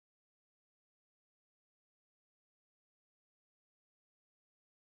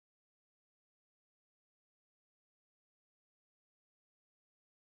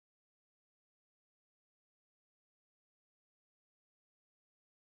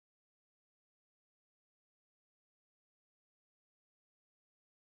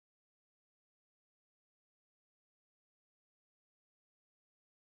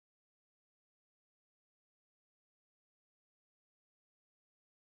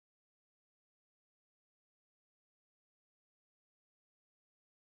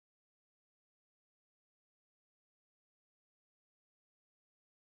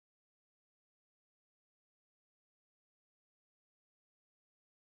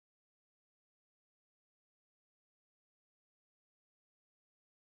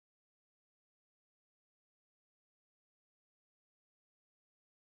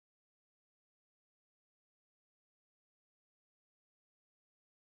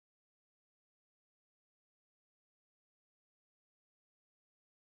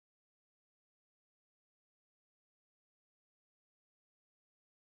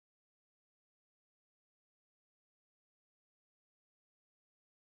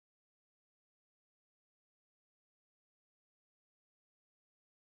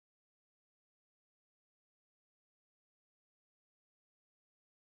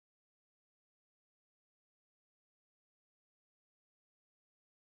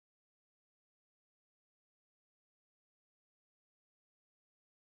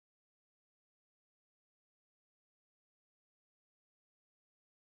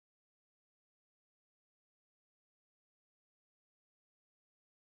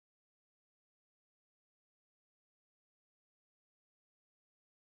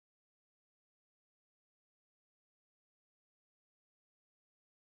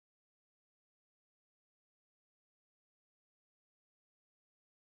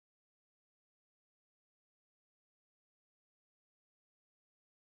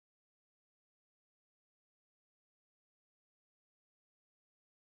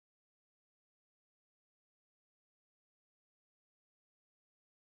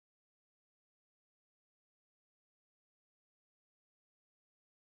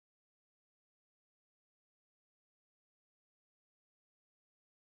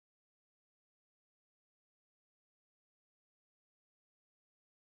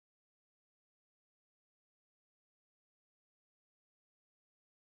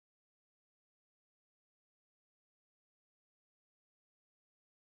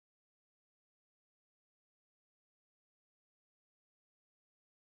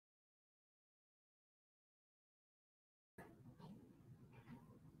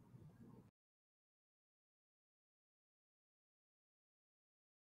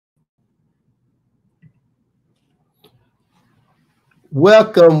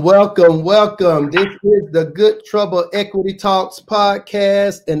Welcome, welcome, welcome. This is the Good Trouble Equity Talks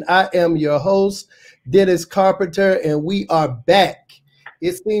podcast, and I am your host, Dennis Carpenter, and we are back.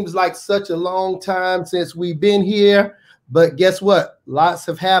 It seems like such a long time since we've been here, but guess what? Lots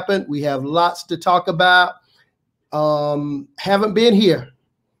have happened. We have lots to talk about. Haven't been here,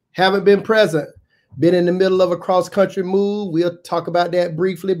 haven't been present, been in the middle of a cross-country move. We'll talk about that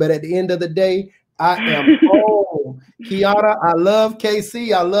briefly, but at the end of the day, I am home. Kiana, I love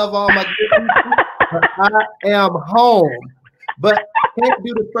KC. I love all my good people, but I am home. But can't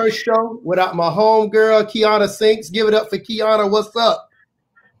do the first show without my home girl, Kiana Sinks. Give it up for Kiana. What's up?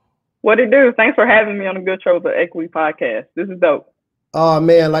 What it do? Thanks for having me on the Good Trouble Equity podcast. This is dope. Oh,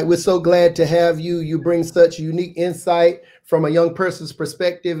 man, like we're so glad to have you. You bring such unique insight from a young person's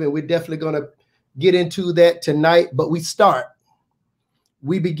perspective, and we're definitely going to get into that tonight. But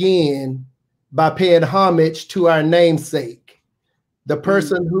we begin by paying homage to our namesake, the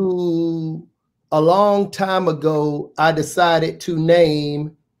person who a long time ago I decided to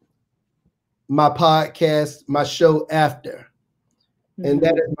name my podcast, my show after. And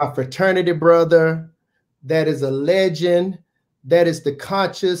that is my fraternity brother. That is a legend. That is the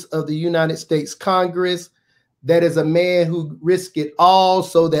conscience of the United States Congress. That is a man who risked it all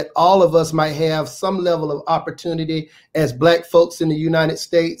so that all of us might have some level of opportunity as Black folks in the United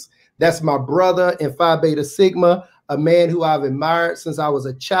States. That's my brother in Phi Beta Sigma, a man who I've admired since I was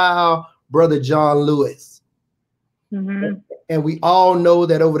a child, Brother Johnn Lewis. And we all know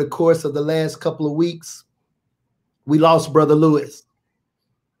that over the course of the last couple of weeks, we lost Brother Lewis.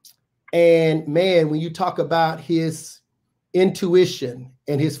 And man, when you talk about his intuition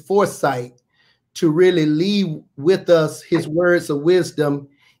and his foresight to really leave with us his words of wisdom,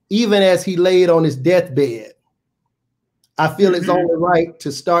 even as he laid on his deathbed, I feel it's only right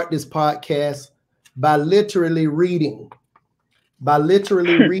to start this podcast by literally reading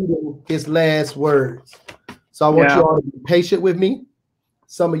his last words. So I want you all to be patient with me.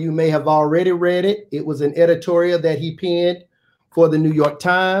 Some of you may have already read it. It was an editorial that he penned for the New York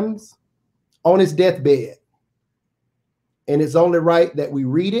Times on his deathbed. And it's only right that we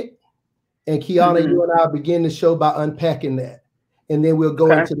read it. And Kiana, you and I will begin the show by unpacking that. And then we'll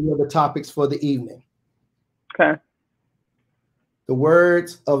go into the other topics for the evening. Okay. The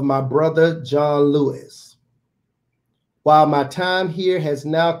words of my brother, Johnn Lewis. While my time here has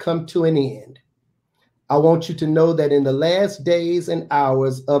now come to an end, I want you to know that in the last days and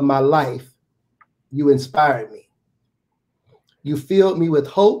hours of my life, you inspired me. You filled me with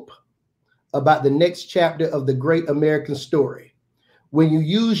hope about the next chapter of the great American story, when you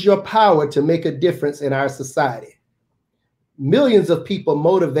use your power to make a difference in our society. Millions of people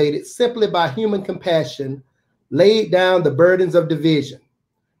motivated simply by human compassion laid down the burdens of division.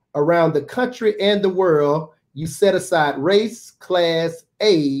 Around the country and the world, you set aside race, class,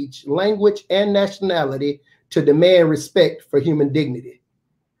 age, language, and nationality to demand respect for human dignity.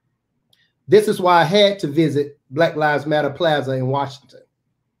 This is why I had to visit Black Lives Matter Plaza in Washington.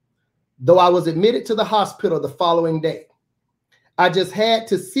 Though I was admitted to the hospital the following day, I just had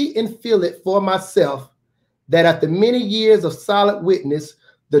to see and feel it for myself that after many years of silent witness,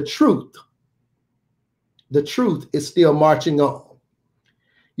 the truth is still marching on.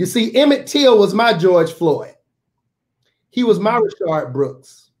 You see, Emmett Till was my George Floyd. He was my Rashard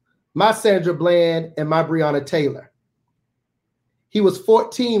Brooks, my Sandra Bland, and my Breonna Taylor. He was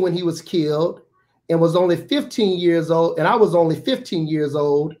 14 when he was killed and was only 15 years old, and I was only 15 years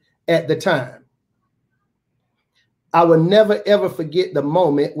old at the time. I will never, ever forget the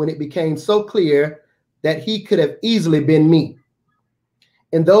moment when it became so clear that he could have easily been me.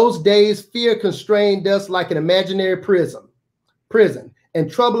 In those days, fear constrained us like an imaginary prison, and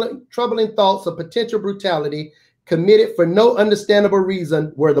troubling thoughts of potential brutality committed for no understandable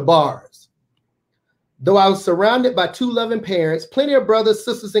reason were the bars. Though I was surrounded by two loving parents, plenty of brothers,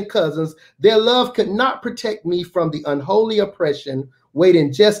 sisters, and cousins, their love could not protect me from the unholy oppression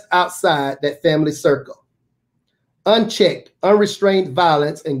waiting just outside that family circle. Unchecked, unrestrained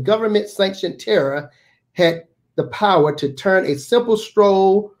violence and government-sanctioned terror had the power to turn a simple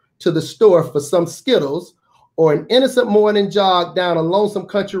stroll to the store for some Skittles or an innocent morning jog down a lonesome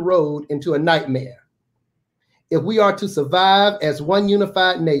country road into a nightmare. If we are to survive as one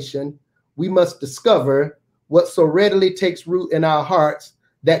unified nation, we must discover what so readily takes root in our hearts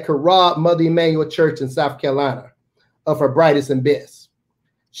that could rob Mother Emanuel Church in South Carolina of her brightest and best,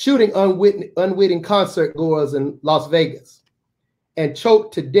 shooting unwitting concert goers in Las Vegas, and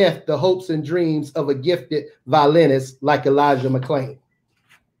choke to death the hopes and dreams of a gifted violinist like Elijah McClain.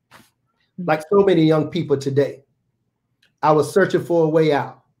 Like so many young people today, I was searching for a way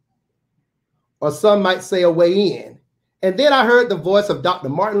out, or some might say a way in, And then I heard the voice of Dr.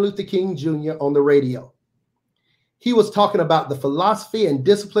 Martin Luther King Jr. on the radio. He was talking about the philosophy and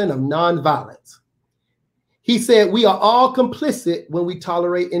discipline of nonviolence. He said, we are all complicit when we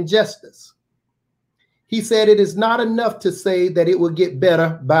tolerate injustice. He said, it is not enough to say that it will get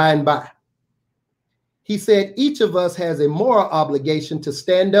better by and by. He said, each of us has a moral obligation to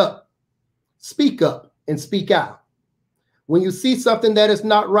stand up, and speak out. When you see something that is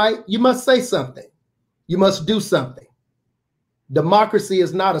not right, you must say something. You must do something. Democracy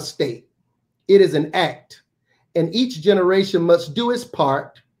is not a state. It is an act. And each generation must do its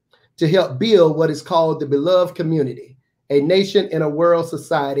part to help build what is called the beloved community, a nation and a world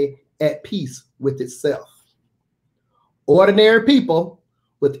society at peace with itself. Ordinary people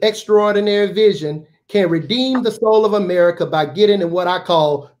with extraordinary vision can redeem the soul of America by getting in what I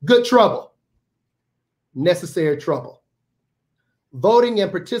call good trouble, necessary trouble. Voting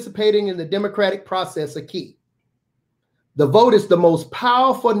and participating in the democratic process are key. The vote is the most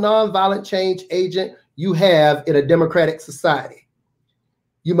powerful nonviolent change agent you have in a democratic society.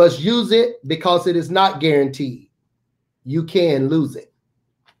 You must use it because it is not guaranteed. You can lose it.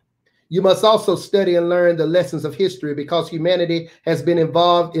 You must also study and learn the lessons of history because humanity has been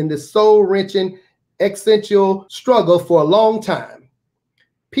involved in this soul-wrenching, existential struggle for a long time.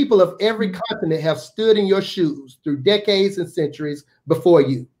 People of every continent have stood in your shoes through decades and centuries before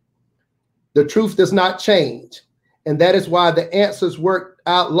you. The truth does not change, and that is why the answers worked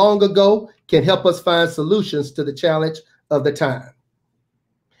out long ago can help us find solutions to the challenge of the time.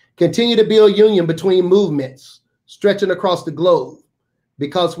 Continue to build union between movements stretching across the globe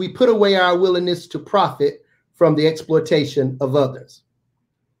because we put away our willingness to profit from the exploitation of others.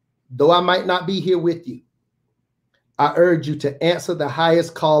 Though I might not be here with you, I urge you to answer the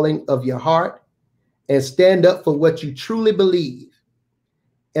highest calling of your heart and stand up for what you truly believe.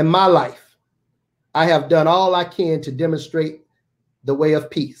 In my life, I have done all I can to demonstrate the way of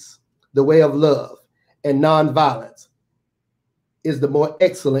peace, the way of love, and nonviolence is the more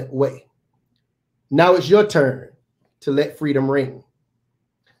excellent way. Now it's your turn to let freedom ring.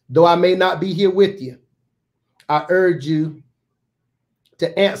 Though I may not be here with you, I urge you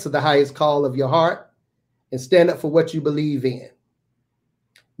to answer the highest call of your heart and stand up for what you believe in.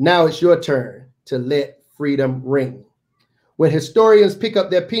 Now it's your turn to let freedom ring. When historians pick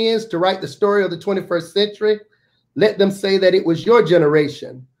up their pens to write the story of the 21st century, let them say that it was your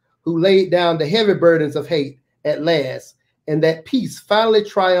generation who laid down the heavy burdens of hate at last, and that peace finally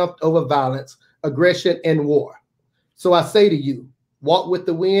triumphed over violence, aggression, and war. So I say to you, walk with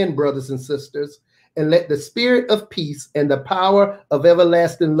the wind, brothers and sisters, and let the spirit of peace and the power of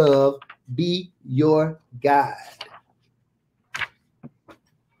everlasting love be your guide.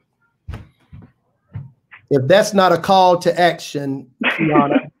 If that's not a call to action,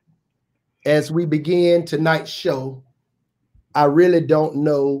 Kiana, as we begin tonight's show, I really don't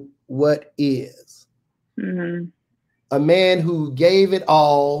know what is. Mm-hmm. A man who gave it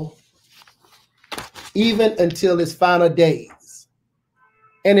all, even until his final days.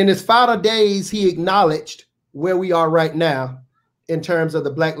 And in his final days, he acknowledged where we are right now in terms of the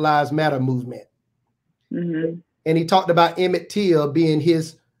Black Lives Matter movement. Mm-hmm. And he talked about Emmett Till being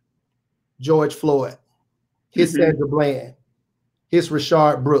his George Floyd, his Sandra Bland, his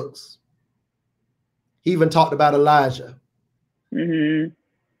Rayshard Brooks. He even talked about Elijah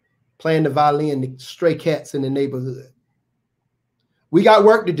playing the violin, the stray cats in the neighborhood. We got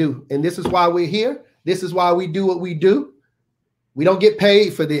work to do, and this is why we're here. This is why we do what we do. We don't get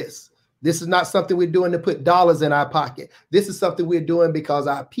paid for this. This is not something we're doing to put dollars in our pocket. This is something we're doing because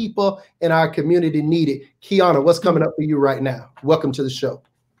our people and our community need it. Kiana, what's coming up for you right now? Welcome to the show.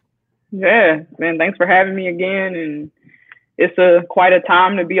 Yeah, man, thanks for having me again. And it's quite a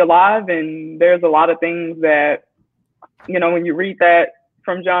time to be alive. And there's a lot of things that, you know, when you read that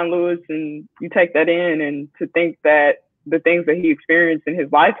from John Lewis and you take that in, and to think that the things that he experienced in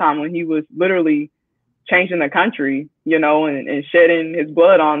his lifetime when he was literally changing the country, you know, and shedding his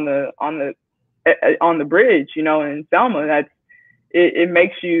blood on the bridge, you know, in Selma, it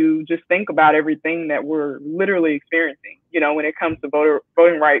makes you just think about everything that we're literally experiencing, you know, when it comes to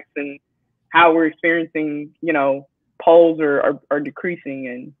voting rights and how we're experiencing, you know, polls are decreasing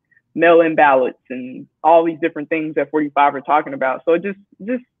and mail-in ballots and all these different things that 45 are talking about. So it just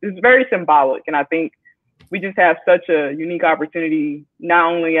is very symbolic. And I think we just have such a unique opportunity, not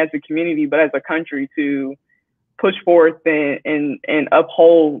only as a community, but as a country, to push forth and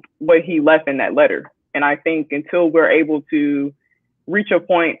uphold what he left in that letter. And I think until we're able to reach a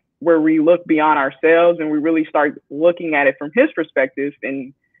point where we look beyond ourselves and we really start looking at it from his perspective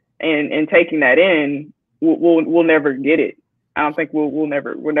and taking that in, we'll never get it. I don't think we'll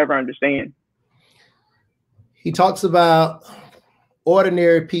never understand. He talks about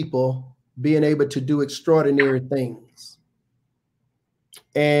ordinary people being able to do extraordinary things.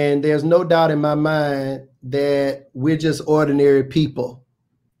 And there's no doubt in my mind that we're just ordinary people.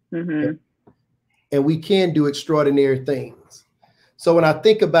 Mm-hmm. And we can do extraordinary things. So when I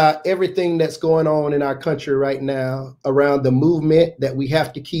think about everything that's going on in our country right now around the movement that we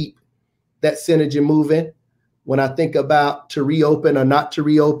have to keep that synergy moving, when I think about to reopen or not to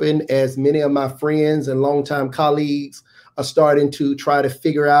reopen, as many of my friends and longtime colleagues are starting to try to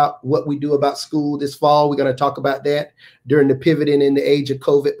figure out what we do about school this fall. We're going to talk about that during the pivoting in the age of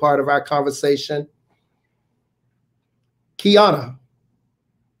COVID part of our conversation. Kiana,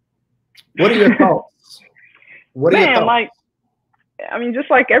 what are your thoughts? What are your thoughts? Like, I mean,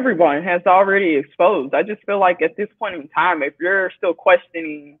 just like everyone has already exposed, I just feel like at this point in time, if you're still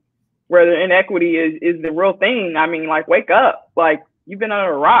questioning whether inequity is the real thing, I mean, like, wake up. Like, you've been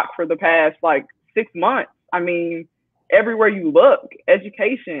under a rock for the past, like, 6 months. I mean, everywhere you look,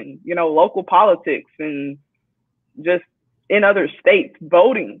 education, you know, local politics, and just in other states,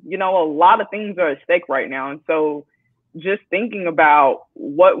 voting, you know, a lot of things are at stake right now. And so just thinking about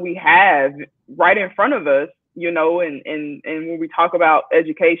what we have right in front of us, you know, and when we talk about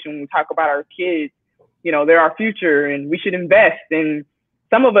education, when we talk about our kids, you know, they're our future and we should invest. And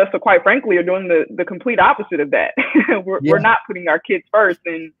some of us, are, quite frankly, are doing the complete opposite of that. We're not putting our kids first,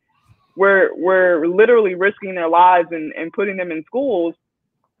 and we're literally risking their lives and putting them in schools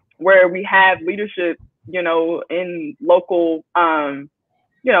where we have leadership, you know, in local,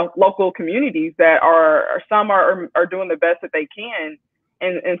 you know, local communities that are some are doing the best that they can,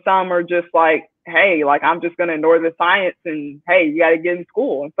 and some are just like, hey, like, I'm just going to ignore the science, and hey, you got to get in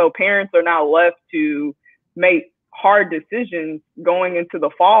school. And so parents are now left to make hard decisions going into the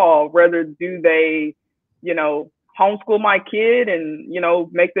fall. Whether do they, you know, homeschool my kid and, you know,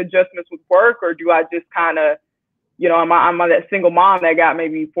 make the adjustments with work, or do I just kind of, you know, I'm that single mom that got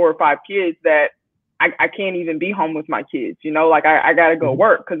maybe 4 or 5 kids that I can't even be home with my kids, you know, like I got to go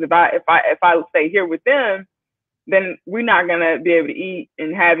work, because if I stay here with them, then we're not gonna be able to eat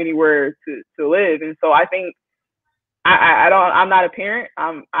and have anywhere to live. And so I think I'm not a parent.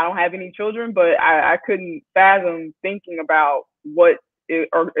 I don't have any children, but I couldn't fathom thinking about what is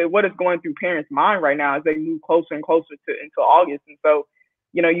going through parents' mind right now as they move closer and closer into August. And so,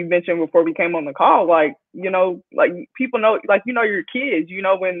 you know, you mentioned before we came on the call, like, you know, like, people know, like, you know, your kids, you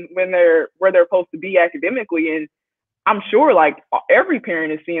know, when they're where they're supposed to be academically. And I'm sure, like, every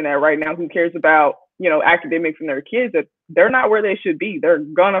parent is seeing that right now who cares about, you know, academics and their kids, that they're not where they should be. They're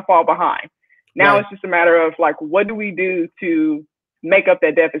gonna fall behind. Now It's just a matter of, like, what do we do to make up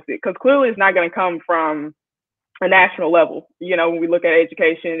that deficit? Because clearly it's not going to come from a national level. You know, when we look at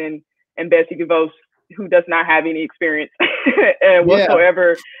education and Betsy DeVos, who does not have any experience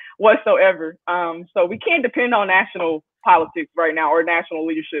whatsoever. So we can't depend on national politics right now or national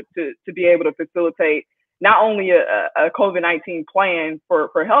leadership to be able to facilitate not only a COVID-19 plan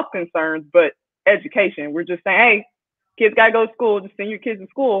for health concerns, but education. We're just saying, hey, kids got to go to school, just send your kids to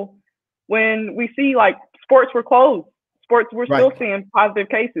school. When we see, like, sports were closed, we're still seeing positive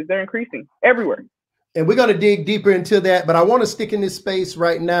cases. They're increasing everywhere. And we're going to dig deeper into that, but I want to stick in this space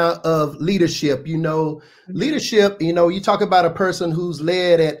right now of leadership. You know, leadership, you know, you talk about a person who's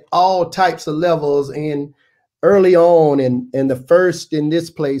led at all types of levels and early on, and the first in this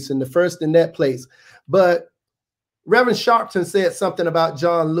place and the first in that place. But Reverend Sharpton said something about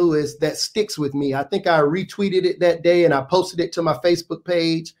John Lewis that sticks with me. I think I retweeted it that day and I posted it to my Facebook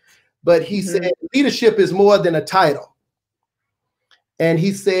page. But he said leadership is more than a title. And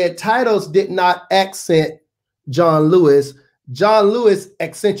he said titles did not accent John Lewis. John Lewis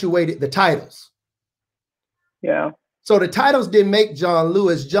accentuated the titles. Yeah. So the titles didn't make John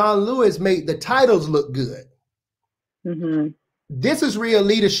Lewis. John Lewis made the titles look good. This is real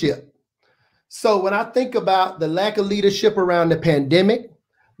leadership. So when I think about the lack of leadership around the pandemic,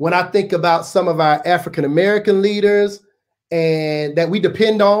 when I think about some of our African-American leaders and that we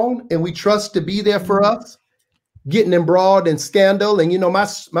depend on and we trust to be there for us, getting embroiled in scandal. And, you know, my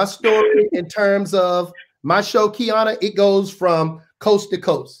story in terms of my show, Kiana, it goes from coast to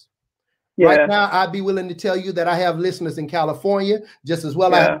coast. Right now, I'd be willing to tell you that I have listeners in California, just as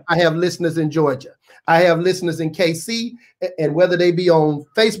well I have listeners in Georgia. I have listeners in KC, and whether they be on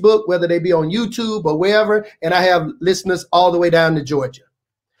Facebook, whether they be on YouTube or wherever, and I have listeners all the way down to Georgia.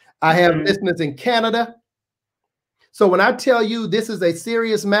 I have listeners in Canada. So when I tell you this is a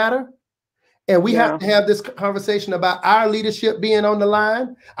serious matter, and we have to have this conversation about our leadership being on the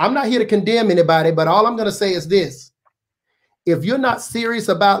line, I'm not here to condemn anybody, but all I'm going to say is this. If you're not serious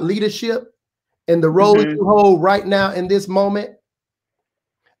about leadership and the role you hold right now in this moment,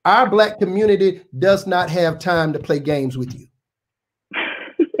 Our Black community does not have time to play games with you.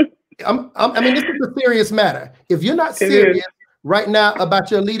 I mean, this is a serious matter. If you're not serious right now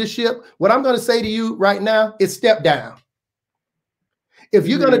about your leadership, what I'm going to say to you right now is step down. If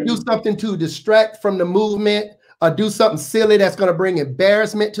you're going to do something to distract from the movement or do something silly that's going to bring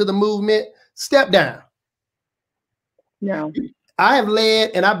embarrassment to the movement, step down. Yeah. I have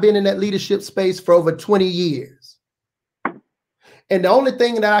led and I've been in that leadership space for over 20 years. And the only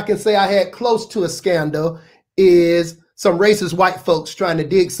thing that I can say I had close to a scandal is some racist white folks trying to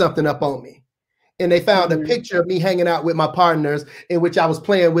dig something up on me. And they found a picture of me hanging out with my partners in which I was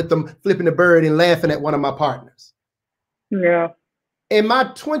playing with them, flipping the bird and laughing at one of my partners. Yeah. In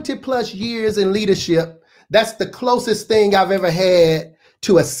my 20 plus years in leadership, that's the closest thing I've ever had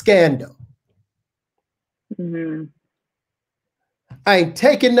to a scandal. I ain't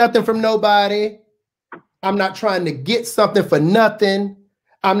taking nothing from nobody. I'm not trying to get something for nothing.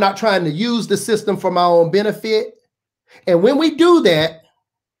 I'm not trying to use the system for my own benefit. And when we do that,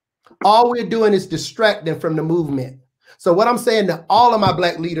 all we're doing is distracting from the movement. So what I'm saying to all of my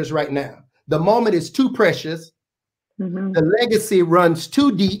Black leaders right now, the moment is too precious. The legacy runs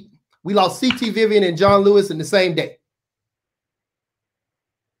too deep. We lost C.T. Vivian and Johnn Lewis in the same day.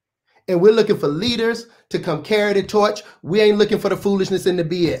 And we're looking for leaders to come carry the torch. We ain't looking for the foolishness and the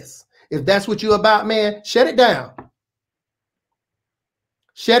BS. If that's what you're about, man, shut it down.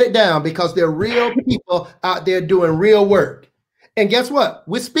 Shut it down, because there are real people out there doing real work. And guess what?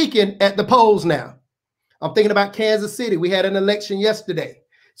 We're speaking at the polls now. I'm thinking about Kansas City. We had an election yesterday.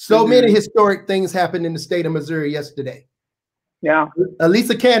 So many historic things happened in the state of Missouri yesterday. Yeah.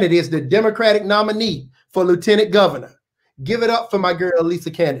 Elisa Kennedy is the Democratic nominee for lieutenant governor. Give it up for my girl, Elisa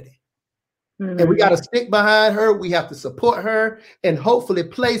Kennedy. And we got to stick behind her. We have to support her and hopefully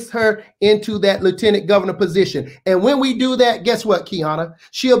place her into that lieutenant governor position. And when we do that, guess what, Kiana?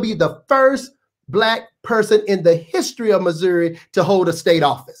 She'll be the first Black person in the history of Missouri to hold a state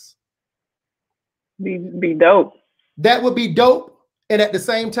office. Be dope. That would be dope. And at the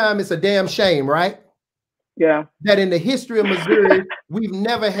same time, it's a damn shame, right? Yeah. That in the history of Missouri, we've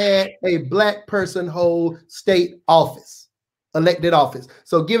never had a Black person hold state office, elected office.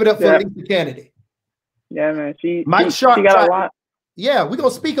 So give it up for Lisa Kennedy. Yeah, man. Mike Sharp she got a lot. Yeah, we're going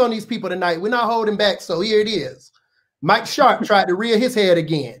to speak on these people tonight. We're not holding back. So here it is. Mike Sharp tried to rear his head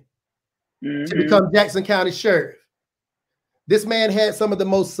again to become Jackson County Sheriff. This man had some of the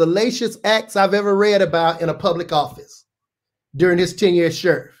most salacious acts I've ever read about in a public office during his tenure as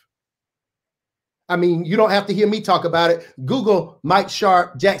sheriff. I mean, you don't have to hear me talk about it. Google Mike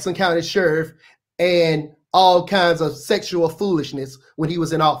Sharp, Jackson County Sheriff, and all kinds of sexual foolishness when he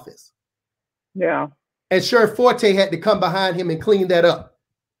was in office. Yeah. And Sheriff Forte had to come behind him and clean that up.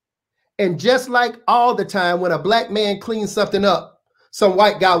 And just like all the time, when a Black man cleans something up, some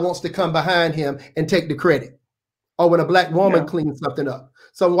white guy wants to come behind him and take the credit. Or when a Black woman cleans something up,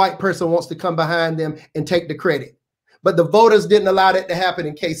 some white person wants to come behind them and take the credit. But the voters didn't allow that to happen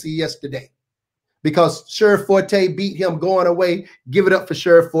in KC yesterday, because Sheriff Forte beat him going away. Give it up for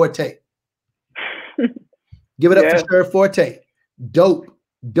Sheriff Forte. Give it up for Sheriff Forte. Dope,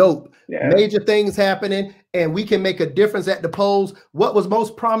 dope. Major things happening, and we can make a difference at the polls. What was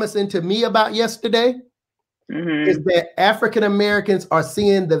most promising to me about yesterday is that African Americans are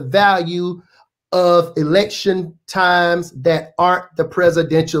seeing the value of election times that aren't the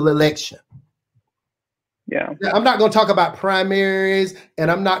presidential election. Yeah. I'm not going to talk about primaries,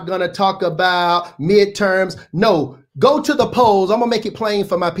 and I'm not going to talk about midterms. No, go to the polls. I'm going to make it plain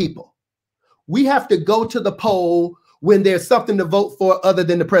for my people. We have to go to the poll when there's something to vote for other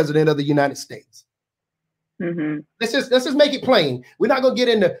than the president of the United States. Let's just make it plain. We're not going to get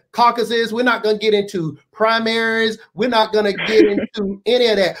into caucuses. We're not going to get into primaries. We're not going to get into any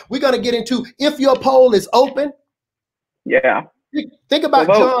of that. We're going to get into, if your poll is open. Yeah. Think about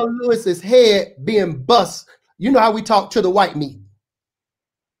Johnn Lewis's head being bust. You know how we talk to the white meat.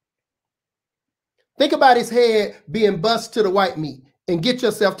 Think about his head being bust to the white meat and get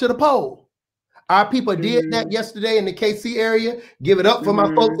yourself to the poll. Our people did that yesterday in the KC area. Give it up for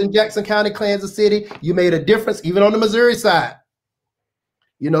my folks in Jackson County, Kansas City. You made a difference, even on the Missouri side.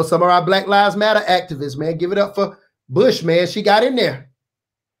 You know, some of our Black Lives Matter activists, man. Give it up for Bush, man. She got in there.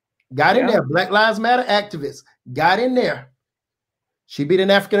 Got in there. Black Lives Matter activists got in there. She beat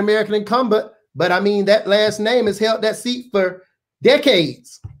an African-American incumbent, but I mean, that last name has held that seat for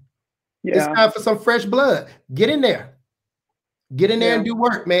decades. It's time for some fresh blood. Get in there. Get in there and do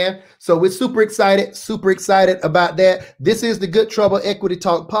work, man. So we're super excited about that. This is the Good Trouble Equity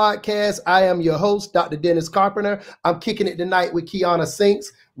Talk podcast. I am your host, Dr. Dennis Carpenter. I'm kicking it tonight with Kiana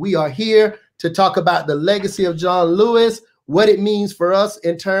Sinks. We are here to talk about the legacy of Johnn Lewis. what it means for us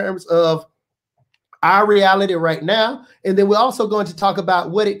in terms of our reality right now. And then we're also going to talk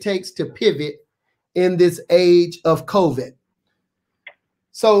about what it takes to pivot in this age of COVID.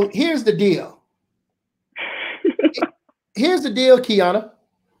 So here's the deal. Here's the deal, Kiana.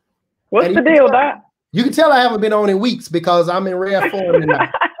 What's the deal, Doc? You can tell I haven't been on in weeks because I'm in rare form tonight.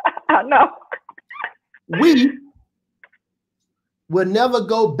 I know. We will never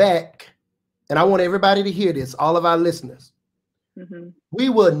go back, and I want everybody to hear this, all of our listeners. Mm-hmm. We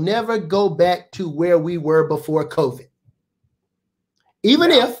will never go back to where we were before COVID.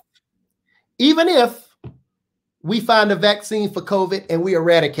 Even if we find a vaccine for COVID and we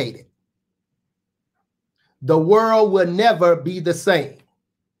eradicate it, the world will never be the same.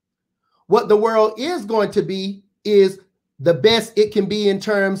 What the world is going to be is the best it can be in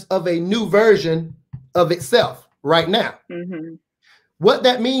terms of a new version of itself right now. Mm-hmm. What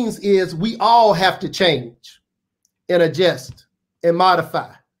that means is we all have to change and adjust and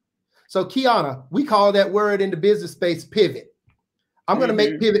modify. So Kiana, we call that word in the business space pivot. I'm going to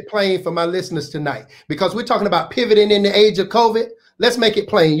make pivot plain for my listeners tonight because we're talking about pivoting in the age of COVID. Let's make it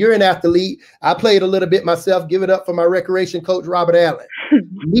plain. You're an athlete. I played a little bit myself. Give it up for my recreation coach, Robert Allen.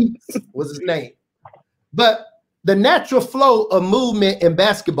 Meeks was his name. But the natural flow of movement in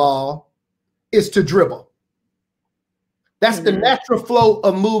basketball is to dribble. That's the natural flow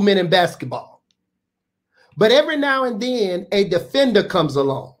of movement in basketball. But every now and then, a defender comes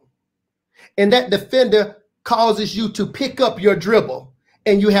along, and that defender causes you to pick up your dribble,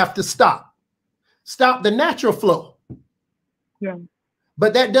 and you have to stop the natural flow. Yeah.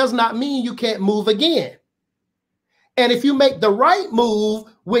 But that does not mean you can't move again. And if you make the right move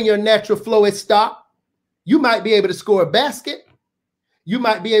when your natural flow is stopped, you might be able to score a basket. You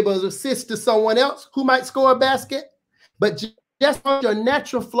might be able to assist to someone else who might score a basket. But just because your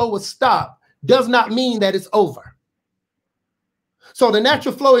natural flow is stopped does not mean that it's over. So the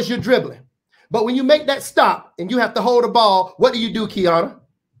natural flow is you're dribbling. But when you make that stop and you have to hold the ball, what do, Kiana?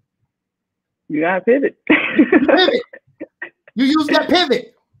 You gotta pivot. Pivot. You use that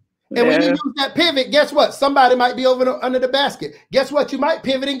pivot. And when you use that pivot, guess what? Somebody might be under the basket. Guess what? You might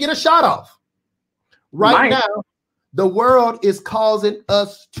pivot and get a shot off. Right now, the world is causing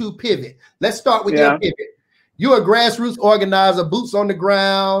us to pivot. Let's start with your pivot. You're a grassroots organizer, boots on the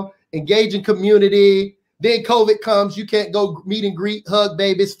ground, engaging community. Then COVID comes. You can't go meet and greet, hug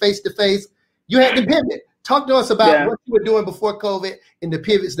babies face to face. You had to pivot. Talk to us about what you were doing before COVID and the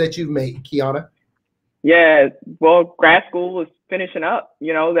pivots that you've made, Kiana. Yeah, well, grad school was finishing up.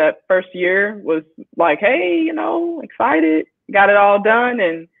 You know, that first year was like, hey, you know, excited, got it all done,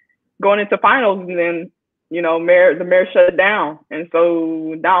 and going into finals, and then, you know, the mayor shut it down. And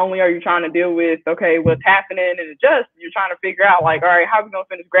so not only are you trying to deal with, okay, what's happening and adjust, you're trying to figure out, like, all right, how are we going to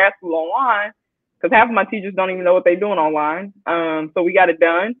finish grad school online? Because half of my teachers don't even know what they're doing online. So we got it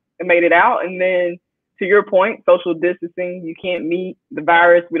done and made it out. And then to your point, social distancing, you can't meet the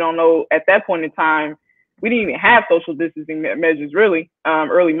virus. We don't know at that point in time. We didn't even have social distancing measures really.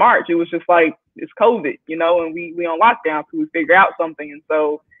 Early March, it was just like, it's COVID, you know, and we on lockdown, so we figure out something. And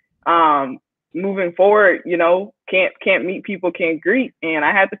so moving forward, you know, can't meet people, can't greet, and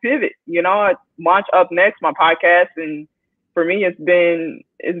I had to pivot. You know, I launched Up Next, my podcast, and for me, it's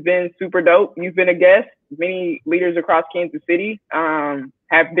been super dope. You've been a guest. Many leaders across Kansas City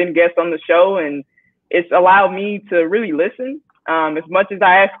have been guests on the show, and it's allowed me to really listen. As much as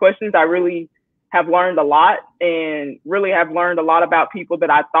I ask questions, I really have learned a lot, and really have learned a lot about people that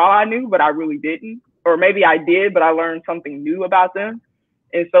I thought I knew, but I really didn't. Or maybe I did, but I learned something new about them.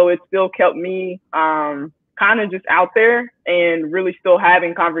 And so it still kept me kind of just out there and really still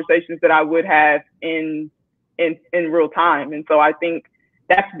having conversations that I would have in real time. And so I think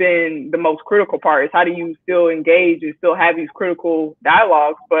that's been the most critical part, is how do you still engage and still have these critical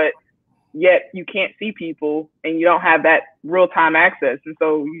dialogues, but yet you can't see people and you don't have that real-time access. And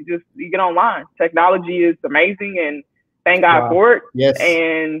so you get online. Technology is amazing, and thank God for it. Yes.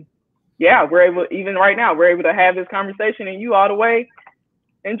 And yeah, we're able, even right now, we're able to have this conversation, and you all the way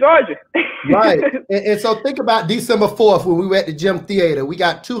in Georgia. Right. And so think about December 4th when we were at the Gym Theater. We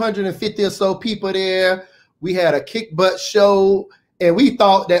got 250 or so people there. We had a kick butt show, and we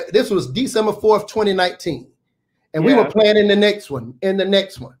thought that this was December 4th, 2019. And we were planning the next one and the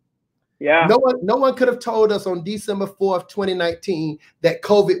next one. Yeah. No one could have told us on December 4th, 2019 that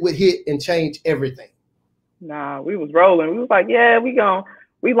COVID would hit and change everything. Nah, we was rolling. We was like, yeah,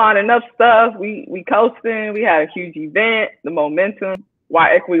 we lining up stuff. We coasting. We had a huge event, the momentum.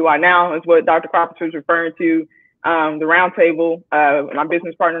 Why equity, why now is what Dr. Crawford was referring to. The roundtable, my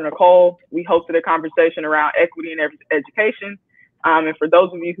business partner, Nicole, we hosted a conversation around equity in education. And for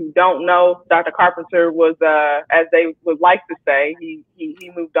those of you who don't know, Dr. Carpenter was, as they would like to say,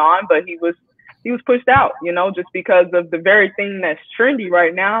 he moved on, but he was pushed out, you know, just because of the very thing that's trendy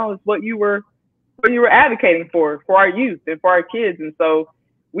right now is what you were advocating for our youth and for our kids. And so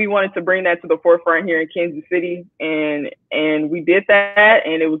we wanted to bring that to the forefront here in Kansas City, and we did that,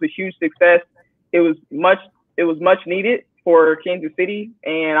 and it was a huge success. It was much needed for Kansas City,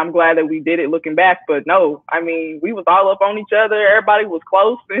 and I'm glad that we did it looking back. But no, I mean, we was all up on each other. Everybody was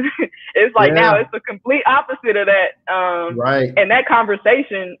close. And it's like now it's the complete opposite of that. Right. And that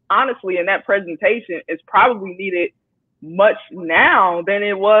conversation, honestly, and that presentation is probably needed much now than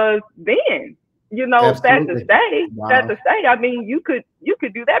it was then. You know, sad to say. I mean, you could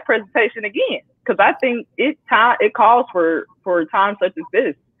do that presentation again, because I think it calls for times such as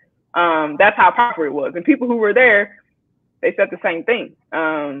this. That's how powerful it was, and people who were there, they said the same thing.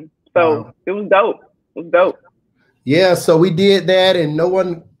 So It was dope. It was dope. Yeah, so we did that, and no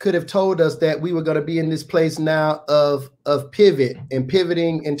one could have told us that we were going to be in this place now of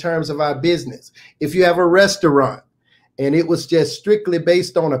pivoting in terms of our business. If you have a restaurant and it was just strictly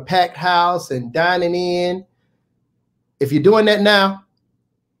based on a packed house and dining in, if you're doing that now,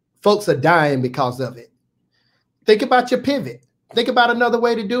 folks are dying because of it. Think about your pivot. Think about another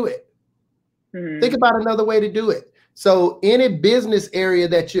way to do it. Think about another way to do it. So any business area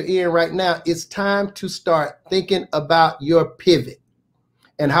that you're in right now, it's time to start thinking about your pivot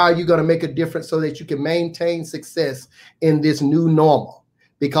and how you're going to make a difference so that you can maintain success in this new normal.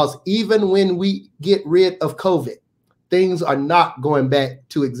 Because even when we get rid of COVID, things are not going back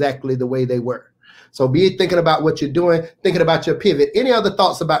to exactly the way they were. So be thinking about what you're doing, thinking about your pivot. Any other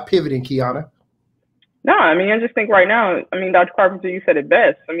thoughts about pivoting, Kiana? No, I mean, I just think right now, I mean, Dr. Carpenter, you said it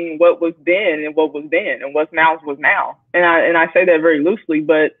best. I mean, what was then and what was then, and what's now was now. And I say that very loosely,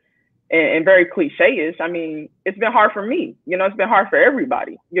 but and very cliche-ish. I mean, it's been hard for me. You know, it's been hard for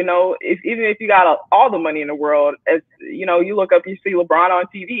everybody. You know, even if you got all the money in the world, as you know, you look up, you see LeBron on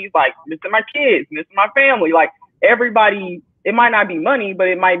TV, he's like, missing my kids, missing my family. Like everybody, it might not be money, but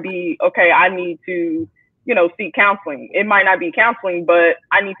it might be, okay, I need to, you know, seek counseling. It might not be counseling, but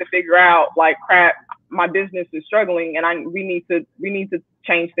I need to figure out, like, crap, my business is struggling, and we need to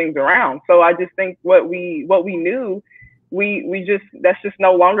change things around. So I just think what we knew, we just, that's just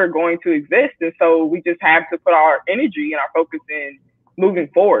no longer going to exist. And so we just have to put our energy and our focus in moving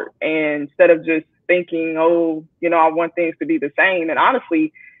forward, and instead of just thinking, oh, you know, I want things to be the same. And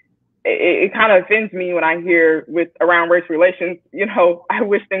honestly, it kind of offends me when I hear around race relations, you know, I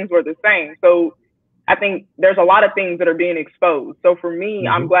wish things were the same. So I think there's a lot of things that are being exposed. So for me,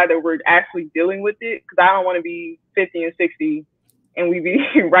 I'm glad that we're actually dealing with it, because I don't want to be 50 and 60 and we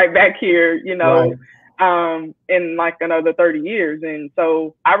be right back here, you know, in like another 30 years. And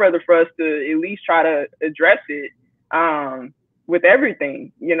so I'd rather for us to at least try to address it with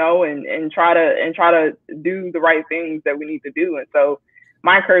everything, you know, and try to do the right things that we need to do. And so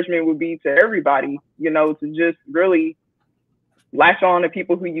my encouragement would be to everybody, you know, to just really latch on to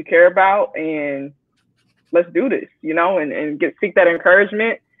people who you care about, and let's do this, you know, and seek that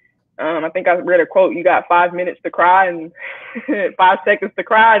encouragement. I think I read a quote, you got 5 minutes to cry and 5 seconds to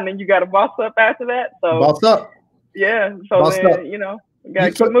cry, and then you got to boss up after that. So boss up. Yeah. So boss then, up. You know, you got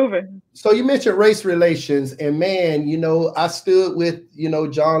to keep moving. So you mentioned race relations, and man, you know, I stood with, you know,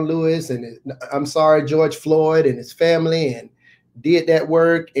 John Lewis and George Floyd and his family, and did that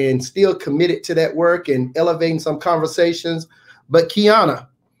work and still committed to that work and elevating some conversations. But Kiana,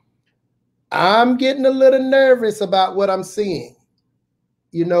 I'm getting a little nervous about what I'm seeing.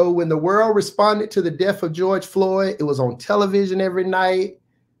 You know, when the world responded to the death of George Floyd, it was on television every night.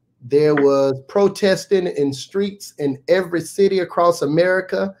 There was protesting in streets in every city across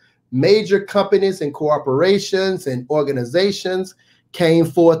America. Major companies and corporations and organizations came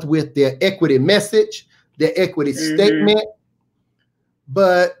forth with their equity message, their equity statement.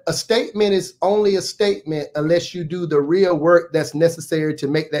 But a statement is only a statement unless you do the real work that's necessary to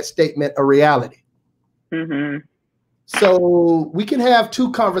make that statement a reality. So we can have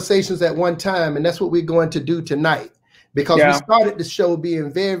two conversations at one time, and that's what we're going to do tonight, because we started the show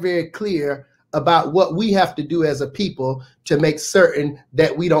being very, very clear about what we have to do as a people to make certain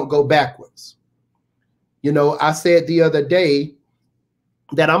that we don't go backwards. You know, I said the other day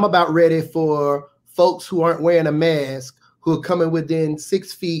that I'm about ready for folks who aren't wearing a mask, who are coming within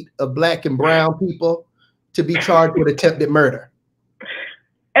 6 feet of Black and brown people, to be charged with attempted murder.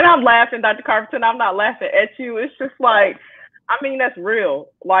 And I'm laughing, Dr. Carpenter, I'm not laughing at you. It's just like, I mean, that's real.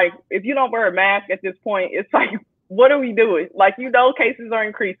 Like, if you don't wear a mask at this point, it's like, what are we doing? Like, you know, cases are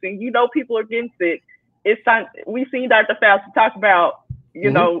increasing. You know, people are getting sick. It's time. We've seen Dr. Fauci talk about you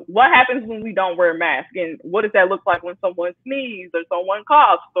know, what happens when we don't wear masks, and what does that look like when someone sneezes or someone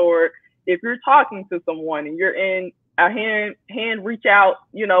coughs, or if you're talking to someone and you're in a hand reach out,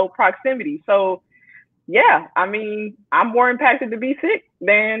 you know, proximity. So yeah, I mean, I'm more impacted to be sick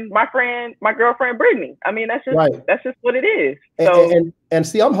than my girlfriend Brittany. I mean, that's just that's just what it is. So and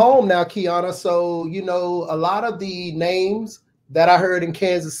see, I'm home now, Kiana. So, you know, a lot of the names that I heard in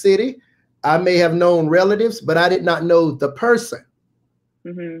Kansas City, I may have known relatives, but I did not know the person.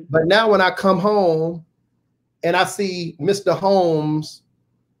 But now when I come home and I see Mr. Holmes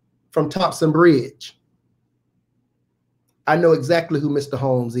from Thompson Bridge, I know exactly who Mr.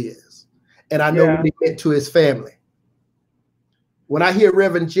 Holmes is. And I know what he meant to his family. When I hear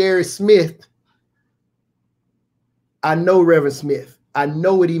Reverend Jerry Smith, I know Reverend Smith. I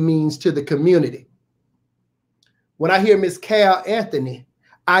know what he means to the community. When I hear Miss Cal Anthony,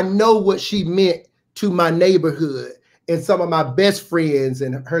 I know what she meant to my neighborhood and some of my best friends,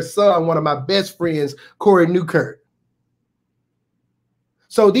 and her son, one of my best friends, Corey Newkirk.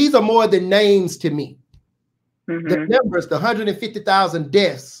 So these are more than names to me. The numbers, the 150,000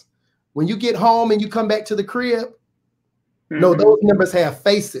 deaths, when you get home and you come back to the crib, no, those numbers have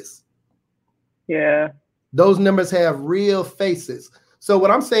faces. Yeah. Those numbers have real faces. So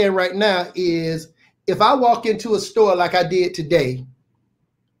what I'm saying right now is, if I walk into a store like I did today,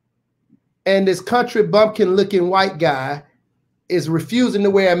 and this country bumpkin looking white guy is refusing to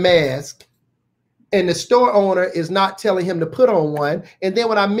wear a mask, and the store owner is not telling him to put on one, and then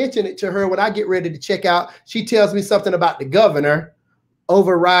when I mention it to her, when I get ready to check out, she tells me something about the governor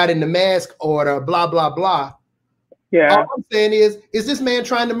overriding the mask order, blah, blah, blah. Yeah. All I'm saying is this man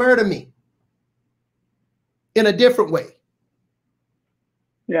trying to murder me in a different way?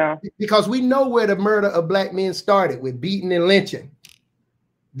 Yeah. Because we know where the murder of Black men started, with beating and lynching.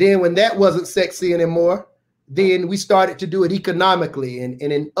 Then when that wasn't sexy anymore, then we started to do it economically and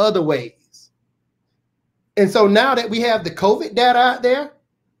in other ways. And so now that we have the COVID data out there,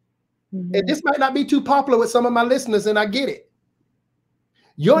 and this might not be too popular with some of my listeners, and I get it.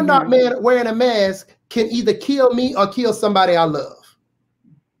 You're not man wearing a mask can either kill me or kill somebody I love.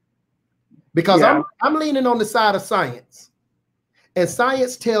 Because I'm leaning on the side of science. And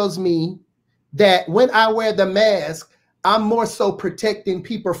science tells me that when I wear the mask, I'm more so protecting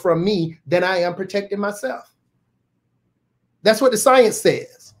people from me than I am protecting myself. That's what the science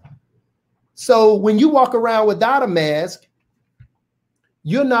says. So when you walk around without a mask,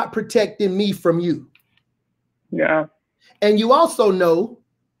 you're not protecting me from you. Yeah. And you also know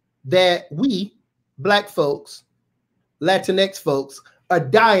that we, Black folks, Latinx folks, are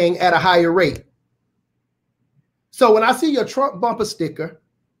dying at a higher rate. So when I see your Trump bumper sticker,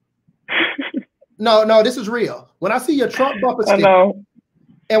 no, this is real. When I see your Trump bumper sticker,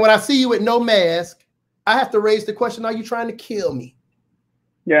 and when I see you with no mask, I have to raise the question, are you trying to kill me?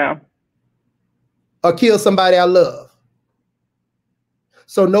 Yeah. Or kill somebody I love?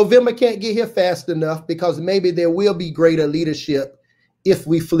 So November can't get here fast enough, because maybe there will be greater leadership if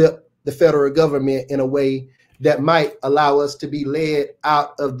we flip the federal government in a way that might allow us to be led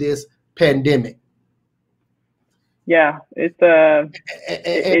out of this pandemic. Yeah, he's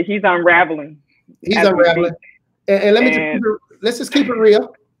unraveling. He's unraveling. And let's just keep it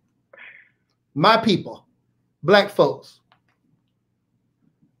real. My people, Black folks,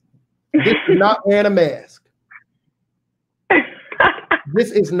 this is not wearing a mask.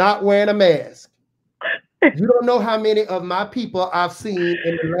 This is not wearing a mask. You don't know how many of my people I've seen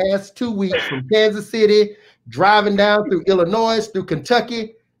in the last 2 weeks from Kansas City, driving down through Illinois, through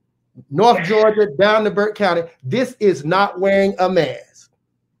Kentucky, North Georgia, down to Burke County. This is not wearing a mask.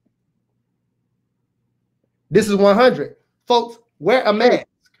 This is 100. Folks, wear a mask.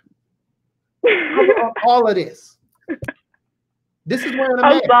 All of this. This is wearing a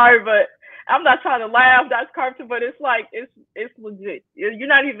mask. I'm sorry, but I'm not trying to laugh. That's carpenter, but it's like, it's legit. You're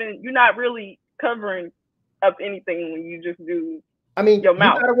not really covering up anything when you just do. I mean, your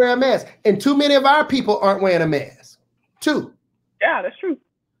mouth. You gotta wear a mask, and too many of our people aren't wearing a mask. Too. Yeah, that's true.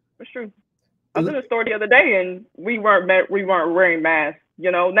 That's true. I was in a store the other day, and we weren't wearing masks. You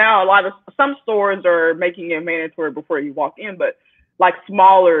know, now some stores are making it mandatory before you walk in, but like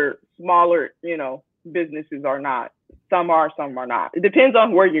smaller, you know, businesses are not. Some are, some are not. It depends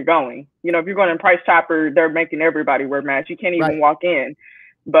on where you're going. You know, if you're going to Price Chopper, they're making everybody wear masks. You can't even walk in,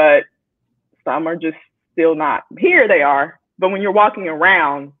 but some are just still not. Here they are, but when you're walking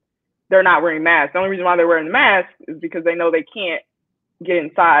around, they're not wearing masks. The only reason why they're wearing the mask is because they know they can't get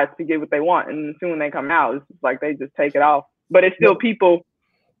inside to get what they want, and as soon as they come out, it's like they just take it off. But it's still people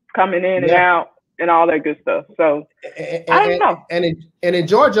coming in and out and all that good stuff. So I don't know. And in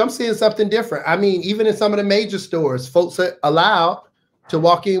Georgia, I'm seeing something different. I mean, even in some of the major stores, folks are allowed to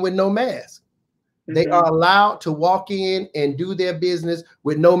walk in with no mask. They Mm-hmm. are allowed to walk in and do their business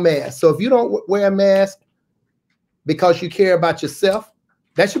with no mask. So if you don't wear a mask because you care about yourself,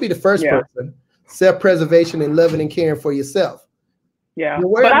 that should be the first person. Self-preservation and loving and caring for yourself. Yeah.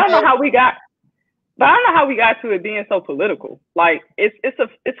 But I don't know how we got. But I don't know how we got to it being so political. Like it's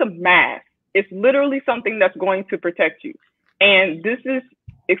a mask. It's literally something that's going to protect you. And this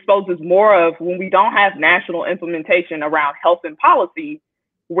exposes more of when we don't have national implementation around health and policy,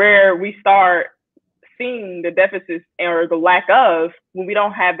 where we start seeing the deficits or the lack of when we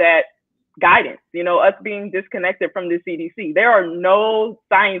don't have that guidance. You know, us being disconnected from the CDC. There are no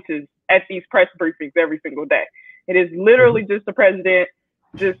scientists at these press briefings every single day. It is literally just the president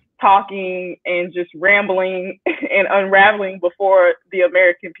just talking and just rambling and unraveling before the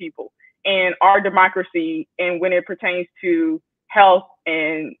American people and our democracy. And when it pertains to health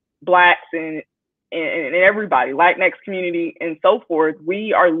and Blacks and everybody, Latinx community and so forth,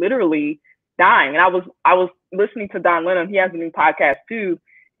 we are literally dying. And I was listening to Don Lennon. He has a new podcast too.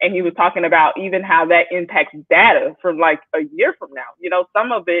 And he was talking about even how that impacts data from like a year from now. You know,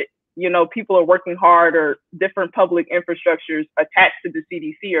 some of it, you know, people are working hard, or different public infrastructures attached to the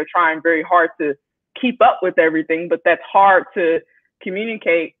CDC are trying very hard to keep up with everything, but that's hard to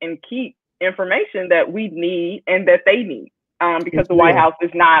communicate and keep information that we need and that they need, because the White House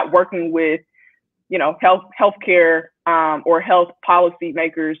is not working with, you know, healthcare or health policy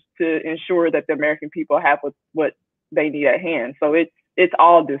makers to ensure that the American people have what they need at hand. So it's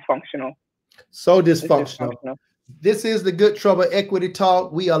all dysfunctional. So dysfunctional. This is the Good Trouble Equity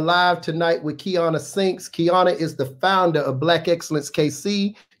Talk. We are live tonight with Kiana Sinks. Kiana is the founder of Black Excellence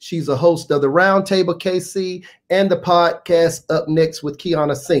KC. She's a host of the Roundtable KC and the podcast Up Next with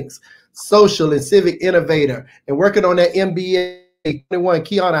Kiana Sinks. Social and civic innovator and working on that MBA 21.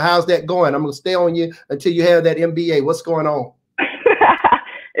 Kiana, how's that going? I'm going to stay on you until you have that MBA. What's going on?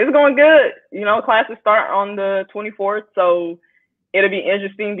 It's going good. You know, classes start on the 24th, so it'll be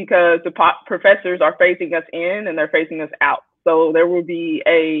interesting because the professors are phasing us in and they're phasing us out. So there will be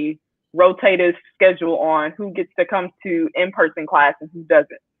a rotative schedule on who gets to come to in-person class and who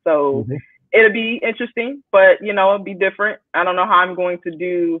doesn't. So it'll be interesting, but, you know, it'll be different. I don't know how I'm going to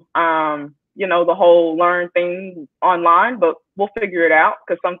do, you know, the whole learn thing online, but we'll figure it out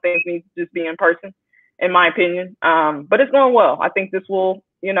because some things need to just be in person, in my opinion. But it's going well. I think this will,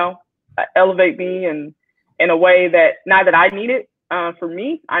 you know, elevate me and in a way that not that I need it. For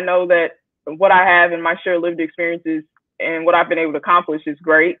me, I know that what I have in my shared lived experiences and what I've been able to accomplish is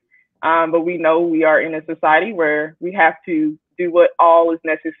great. But we know we are in a society where we have to do what all is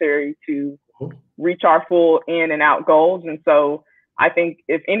necessary to reach our full in and out goals. And so I think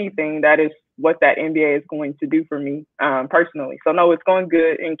if anything, that is what that MBA is going to do for me personally. So no, it's going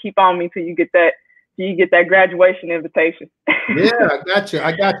good, and keep on me till you get that graduation invitation. Yeah, I got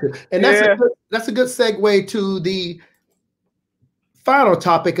you. And that's a good segue to the final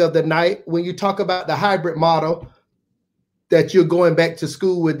topic of the night. When you talk about the hybrid model that you're going back to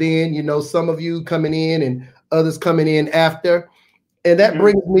school within, you know, some of you coming in and others coming in after. And that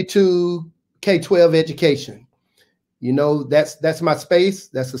brings me to K-12 education. You know, that's my space.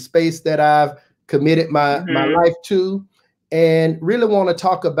 That's a space that I've committed my life to, and really want to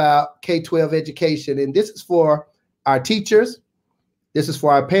talk about K-12 education. And this is for our teachers. This is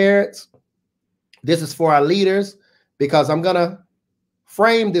for our parents. This is for our leaders, because I'm going to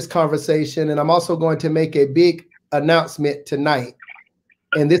frame this conversation, and I'm also going to make a big announcement tonight.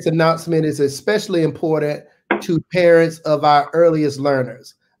 And this announcement is especially important to parents of our earliest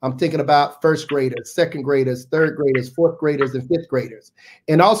learners. I'm thinking about first graders, second graders, third graders, fourth graders, and fifth graders,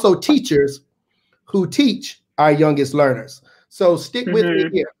 and also teachers who teach our youngest learners. So stick with me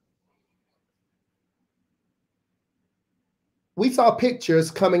here. We saw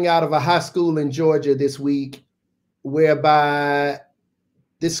pictures coming out of a high school in Georgia this week, whereby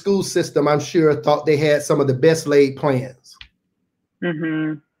this school system, I'm sure, thought they had some of the best laid plans.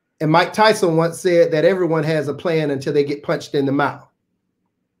 And Mike Tyson once said that everyone has a plan until they get punched in the mouth.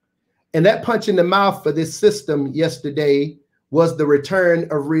 And that punch in the mouth for this system yesterday was the return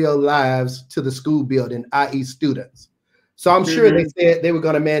of real lives to the school building, i.e. students. So I'm sure they said they were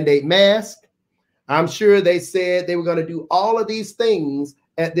going to mandate masks. I'm sure they said they were going to do all of these things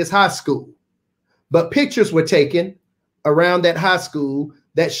at this high school. But pictures were taken around that high school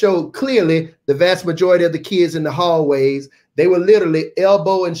that showed clearly the vast majority of the kids in the hallways, they were literally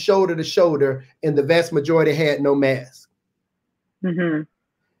elbow and shoulder to shoulder, and the vast majority had no mask.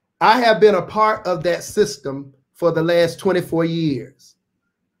 I have been a part of that system for the last 24 years.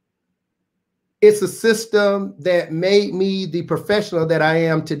 It's a system that made me the professional that I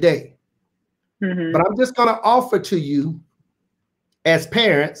am today. But I'm just going to offer to you as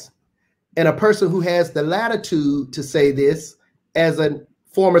parents, and a person who has the latitude to say this as a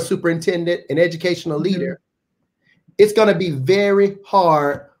former superintendent and educational leader, it's going to be very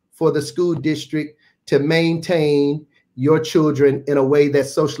hard for the school district to maintain your children in a way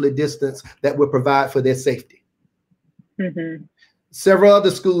that's socially distanced that will provide for their safety. Several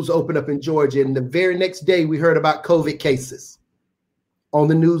other schools opened up in Georgia, and the very next day we heard about COVID cases on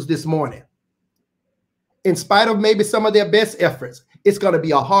the news this morning. In spite of maybe some of their best efforts, it's going to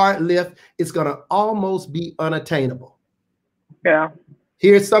be a hard lift. It's going to almost be unattainable. Yeah.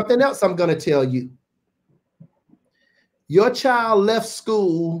 Here's something else I'm going to tell you. Your child left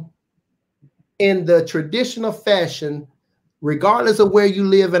school in the traditional fashion, regardless of where you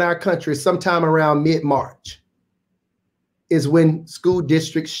live in our country, sometime around mid-March is when school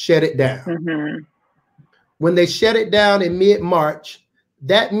districts shut it down. When they shut it down in mid-March,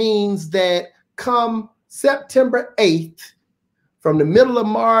 that means that come September 8th, from the middle of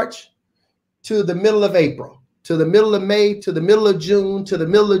March to the middle of April, to the middle of May, to the middle of June, to the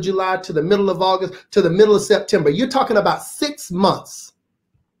middle of July, to the middle of August, to the middle of September. You're talking about 6 months.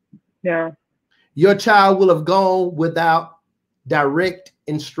 Yeah. Your child will have gone without direct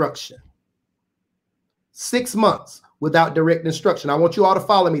instruction. 6 months without direct instruction. I want you all to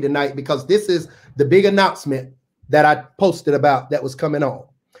follow me tonight because this is the big announcement that I posted about that was coming on.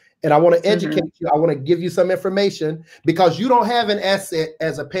 And I want to educate you. I want to give you some information because you don't have an asset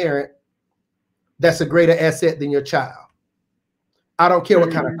as a parent that's a greater asset than your child. I don't care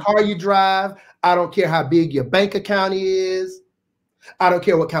what kind of car you drive. I don't care how big your bank account is. I don't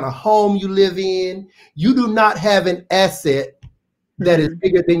care what kind of home you live in. You do not have an asset that is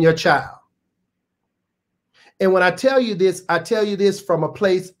bigger than your child. And when I tell you this from a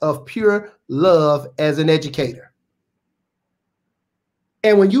place of pure love as an educator.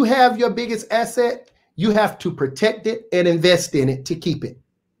 And when you have your biggest asset, you have to protect it and invest in it to keep it.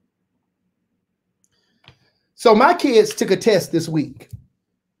 So my kids took a test this week.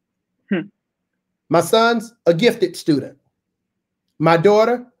 My son's a gifted student. My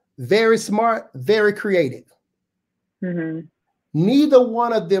daughter, very smart, very creative. Neither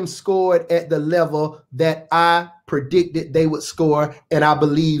one of them scored at the level that I predicted they would score, and I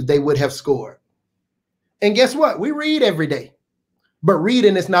believe they would have scored. And guess what? We read every day. But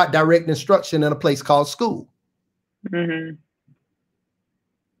reading is not direct instruction in a place called school.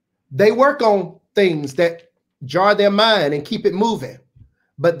 They work on things that jar their mind and keep it moving.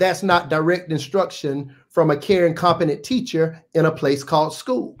 But that's not direct instruction from a caring, competent teacher in a place called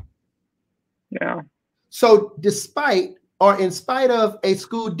school. Yeah. So despite or in spite of a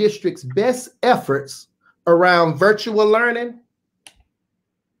school district's best efforts around virtual learning,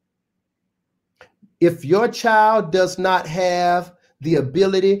 if your child does not have the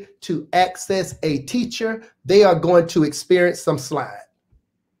ability to access a teacher, they are going to experience some slide.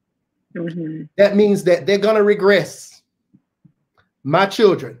 That means that they're going to regress. My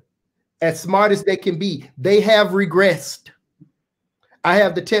children, as smart as they can be, they have regressed. I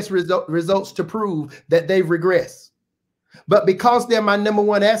have the test results to prove that they've regressed. But because they're my number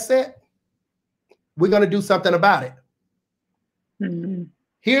one asset, we're going to do something about it.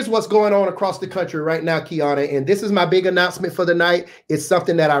 Here's what's going on across the country right now, Kiana, and this is my big announcement for the night. It's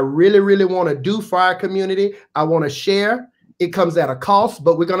something that I really, really want to do for our community. I want to share. It comes at a cost,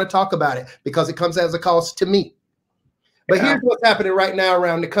 but we're going to talk about it because it comes as a cost to me. But here's what's happening right now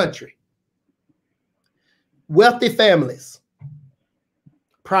around the country. Wealthy families,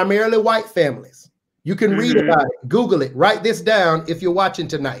 primarily white families. You can read about it, Google it, write this down if you're watching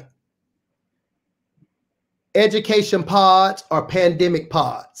tonight. Education pods or pandemic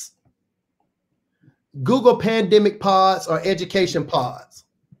pods. Google pandemic pods or education pods.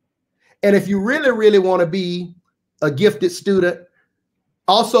 And if you really, really want to be a gifted student,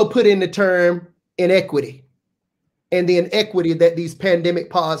 also put in the term inequity and the inequity that these pandemic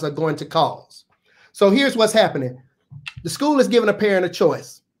pods are going to cause. So here's what's happening. The school is giving a parent a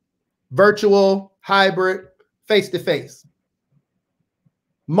choice: virtual, hybrid, face-to-face.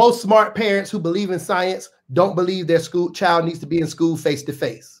 Most smart parents who believe in science don't believe their child needs to be in school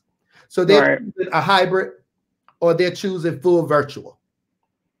face-to-face. So they're choosing a hybrid or they're choosing full virtual.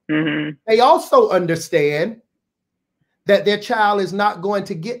 They also understand that their child is not going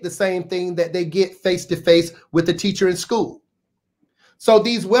to get the same thing that they get face-to-face with the teacher in school. So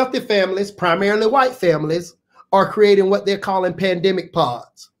these wealthy families, primarily white families, are creating what they're calling pandemic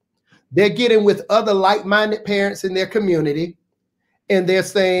pods. They're getting with other like-minded parents in their community, and they're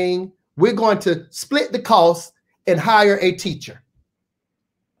saying, we're going to split the cost and hire a teacher.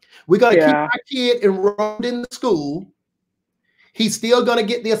 We're going to keep our kid enrolled in the school. He's still going to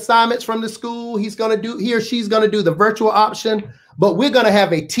get the assignments from the school. He or she's going to do the virtual option. But we're going to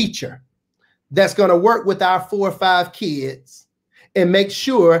have a teacher that's going to work with our 4 or 5 kids and make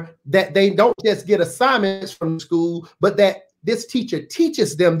sure that they don't just get assignments from school, but that this teacher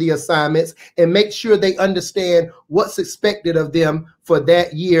teaches them the assignments and make sure they understand what's expected of them for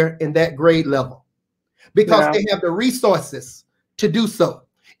that year and that grade level, because they have the resources to do so.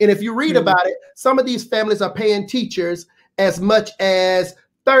 And if you read about it, some of these families are paying teachers as much as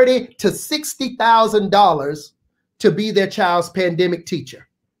 $30,000 to $60,000 to be their child's pandemic teacher.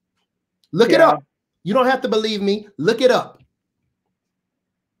 Look it up. You don't have to believe me. Look it up.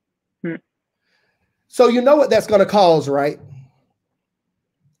 So you know what that's going to cause, right?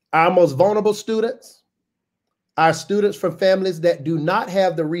 Our most vulnerable students, our students from families that do not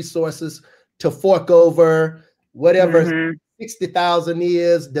have the resources to fork over whatever 60,000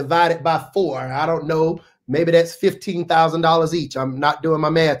 is divided by 4. I don't know. Maybe that's $15,000 each. I'm not doing my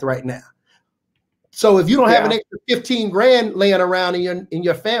math right now. So if you don't have an extra 15 grand laying around in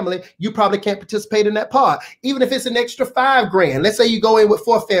your family, you probably can't participate in that part. Even if it's an extra 5 grand, let's say you go in with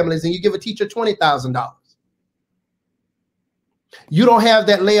 4 families and you give a teacher $20,000. You don't have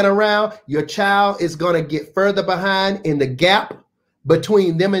that laying around, your child is going to get further behind, in the gap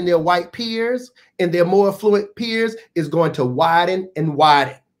between them and their white peers and their more affluent peers is going to widen and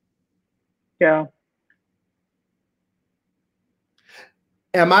widen. Yeah.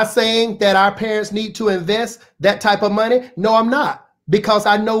 Am I saying that our parents need to invest that type of money? No, I'm not, because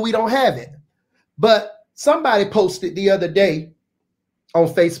I know we don't have it. But somebody posted the other day on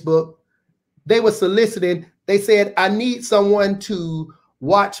Facebook, they were soliciting, they said, I need someone to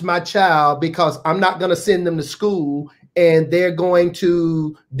watch my child because I'm not going to send them to school and they're going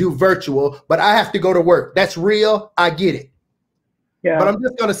to do virtual, but I have to go to work. That's real. I get it. Yeah. But I'm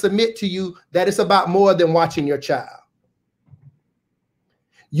just going to submit to you that it's about more than watching your child.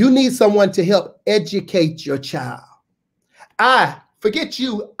 You need someone to help educate your child. Forget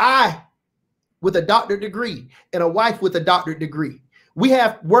you, with a doctorate degree and a wife with a doctorate degree, we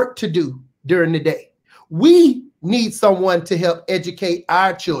have work to do during the day. We need someone to help educate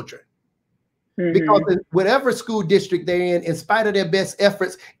our children. Because in whatever school district they're in spite of their best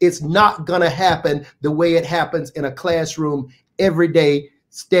efforts, it's not going to happen the way it happens in a classroom every day,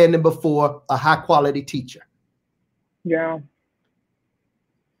 standing before a high quality teacher. Yeah.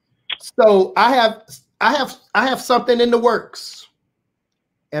 So I have something in the works,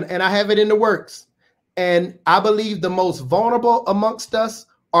 and I have it in the works. And I believe the most vulnerable amongst us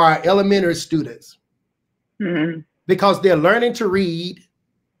are our elementary students, because they're learning to read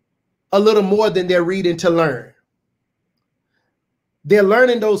a little more than they're reading to learn. They're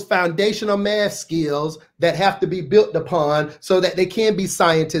learning those foundational math skills that have to be built upon so that they can be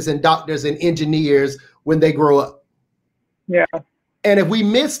scientists and doctors and engineers when they grow up. Yeah. And if we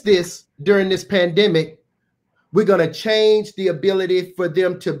miss this during this pandemic, we're going to change the ability for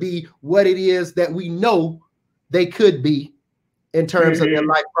them to be what it is that we know they could be in terms of their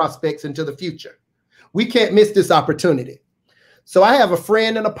life prospects into the future. We can't miss this opportunity. So I have a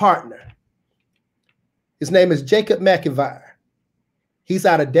friend and a partner. His name is Jacob McIntyre. He's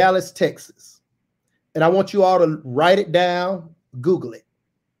out of Dallas, Texas. And I want you all to write it down, Google it.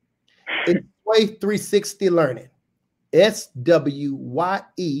 It's Sway 360 Learning.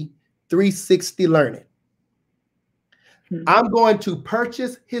 SWYE 360 Learning. I'm going to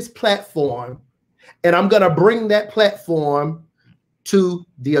purchase his platform, and I'm going to bring that platform to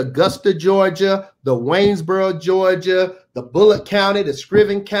the Augusta, Georgia, the Waynesboro, Georgia, the Bullock County, the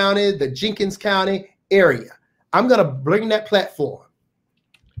Scriven County, the Jenkins County area. I'm going to bring that platform.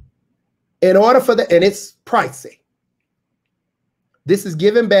 In order for and it's pricey. This is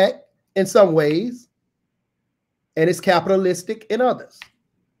giving back in some ways, and it's capitalistic in others.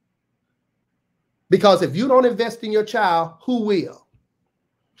 Because if you don't invest in your child, who will?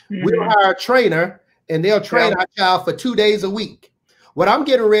 We'll hire a trainer, and they'll train our child for 2 days a week. What I'm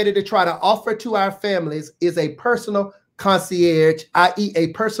getting ready to try to offer to our families is a personal concierge, i.e. a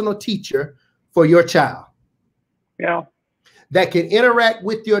personal teacher for your child. Yeah. That can interact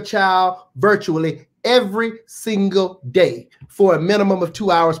with your child virtually every single day for a minimum of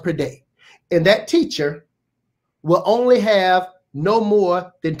 2 hours per day. And that teacher will only have no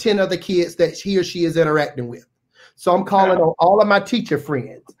more than 10 other kids that he or she is interacting with. So I'm calling on all of my teacher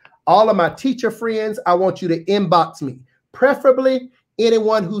friends. All of my teacher friends, I want you to inbox me, preferably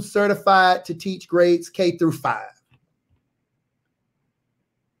anyone who's certified to teach grades K through 5.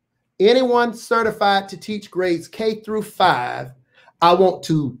 Anyone certified to teach grades K through 5, I want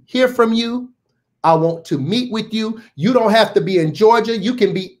to hear from you. I want to meet with you. You don't have to be in Georgia. You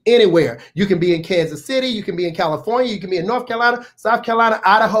can be anywhere. You can be in Kansas City. You can be in California. You can be in North Carolina, South Carolina,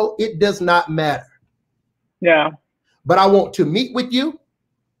 Idaho. It does not matter. Yeah. but I want to meet with you.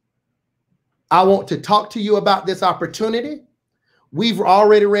 I want to talk to you about this opportunity. We've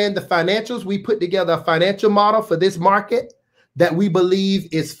already ran the financials. We put together a financial model for this market that we believe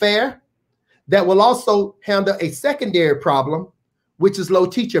is fair, that will also handle a secondary problem, which is low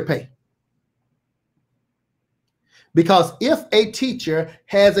teacher pay. Because if a teacher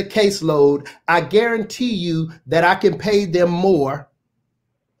has a caseload, I guarantee you that I can pay them more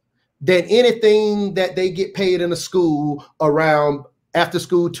than anything that they get paid in a school around after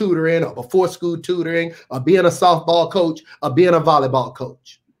school tutoring or before school tutoring or being a softball coach or being a volleyball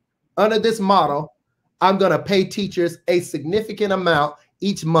coach. Under this model, I'm going to pay teachers a significant amount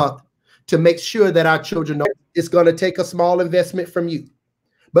each month to make sure that our children know. It's going to take a small investment from you.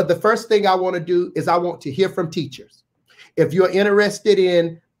 But the first thing I want to do is I want to hear from teachers. If you're interested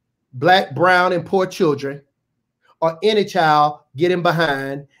in Black, brown, and poor children, or any child getting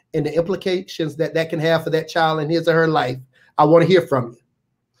behind and the implications that that can have for that child in his or her life, I want to hear from you.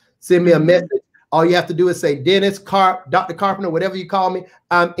 Send me a message. All you have to do is say, Dennis, Dr. Carpenter, whatever you call me,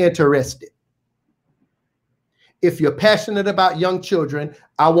 I'm interested. If you're passionate about young children,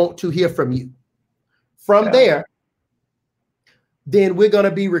 I want to hear from you. From there, then we're going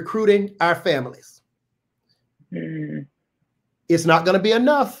to be recruiting our families. It's not going to be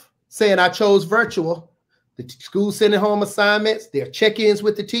enough saying I chose virtual. The school sending home assignments, their check-ins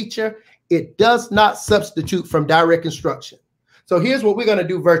with the teacher. It does not substitute from direct instruction. So here's what we're going to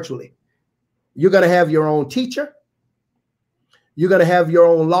do virtually. You're going to have your own teacher. You're going to have your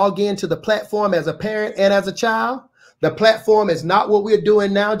own login to the platform as a parent and as a child. The platform is not what we're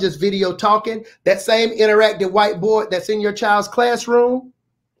doing now, just video talking. That same interactive whiteboard that's in your child's classroom,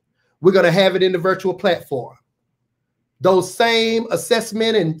 we're going to have it in the virtual platform. Those same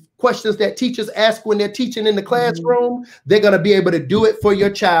assessment and questions that teachers ask when they're teaching in the classroom, they're going to be able to do it for your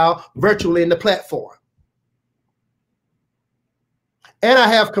child virtually in the platform. And I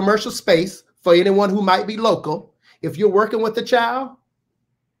have commercial space for anyone who might be local. If you're working with a child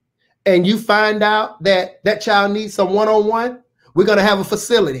and you find out that that child needs some one-on-one, we're going to have a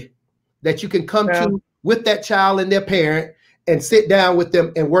facility that you can come to with that child and their parent and sit down with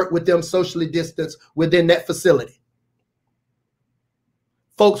them and work with them socially distanced within that facility.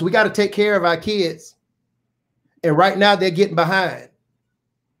 Folks, we got to take care of our kids. And right now they're getting behind.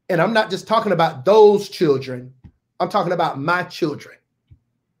 And I'm not just talking about those children. I'm talking about my children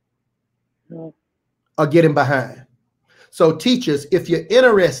are getting behind. So teachers, if you're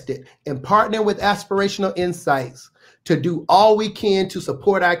interested in partnering with Aspirational Insights to do all we can to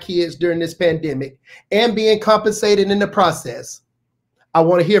support our kids during this pandemic and being compensated in the process, I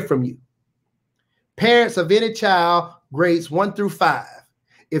want to hear from you. Parents of any child, grades 1 through 5.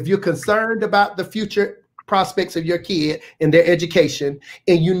 If you're concerned about the future prospects of your kid and their education,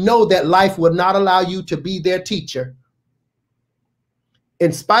 and you know that life will not allow you to be their teacher,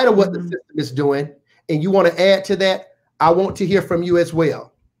 in spite of what the system is doing, and you want to add to that, I want to hear from you as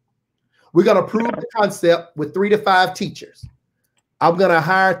well. We're going to prove the concept with 3 to 5 teachers. I'm going to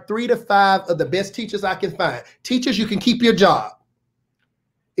hire 3 to 5 of the best teachers I can find. Teachers, you can keep your job.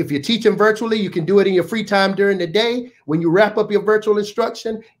 If you're teaching virtually, you can do it in your free time during the day when you wrap up your virtual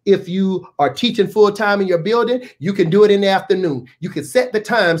instruction. If you are teaching full time in your building, you can do it in the afternoon. You can set the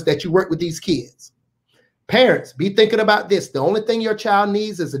times that you work with these kids. Parents, be thinking about this. The only thing your child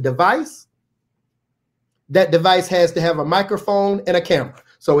needs is a device. That device has to have a microphone and a camera.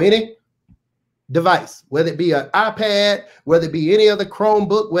 So any device, whether it be an iPad, whether it be any other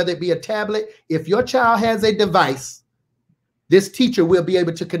Chromebook, whether it be a tablet, if your child has a device, this teacher will be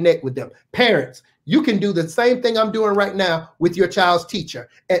able to connect with them. Parents, you can do the same thing I'm doing right now with your child's teacher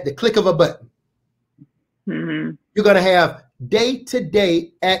at the click of a button. You're going to have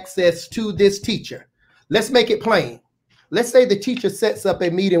day-to-day access to this teacher. Let's make it plain. Let's say the teacher sets up a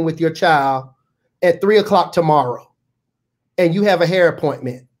meeting with your child at 3 o'clock tomorrow, and you have a hair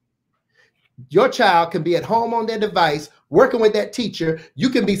appointment. Your child can be at home on their device, working with that teacher. You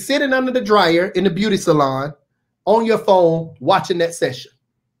can be sitting under the dryer in the beauty salon on your phone, watching that session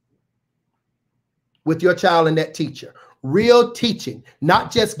with your child and that teacher. Real teaching,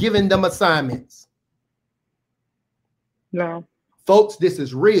 not just giving them assignments. No. Folks, this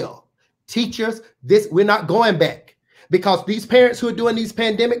is real. Teachers, we're not going back, because these parents who are doing these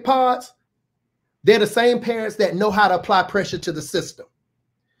pandemic pods, they're the same parents that know how to apply pressure to the system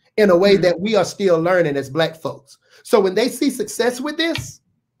in a way that we are still learning as Black folks. So when they see success with this,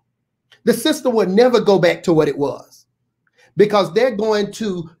 the system will never go back to what it was, because they're going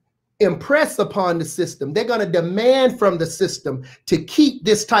to impress upon the system. They're going to demand from the system to keep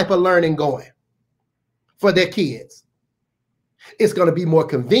this type of learning going for their kids. It's going to be more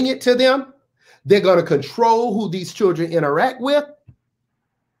convenient to them. They're going to control who these children interact with.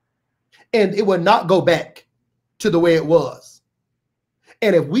 And it will not go back to the way it was.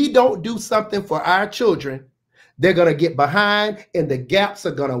 And if we don't do something for our children, they're going to get behind and the gaps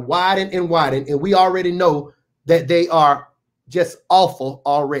are going to widen and widen. And we already know that they are just awful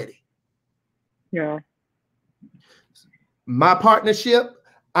already. Yeah. My partnership,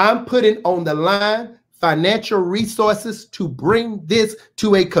 I'm putting on the line financial resources to bring this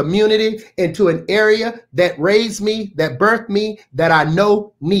to a community and to an area that raised me, that birthed me, that I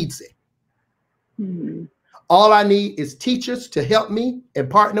know needs it. Mm-hmm. All I need is teachers to help me and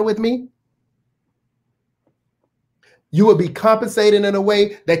partner with me. You will be compensated in a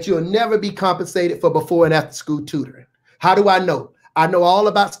way that you'll never be compensated for before and after school tutoring. How do I know? I know all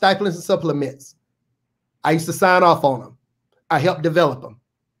about stipends and supplements. I used to sign off on them. I helped develop them.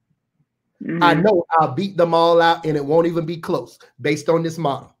 Mm-hmm. I know I'll beat them all out and it won't even be close based on this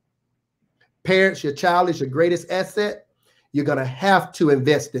model. Parents, your child is your greatest asset. You're going to have to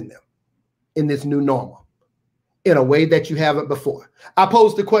invest in them in this new normal in a way that you haven't before. I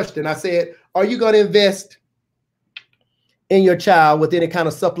posed the question. I said, are you going to invest in your child with any kind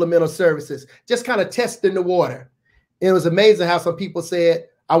of supplemental services? Just kind of testing the water. And it was amazing how some people said,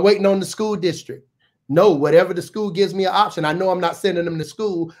 I'm waiting on the school district. No, whatever the school gives me an option, I know I'm not sending them to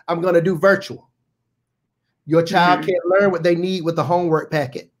school. I'm going to do virtual. Your child can't learn what they need with the homework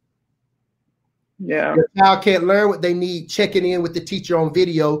packet. Yeah. Your child can't learn what they need checking in with the teacher on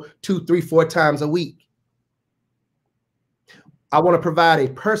video 2, 3, 4 times a week. I want to provide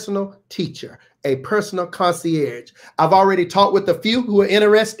a personal teacher, a personal concierge. I've already talked with a few who are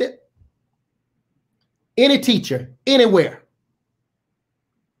interested. Any teacher, anywhere.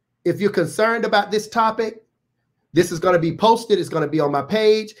 If you're concerned about this topic, this is going to be posted. It's going to be on my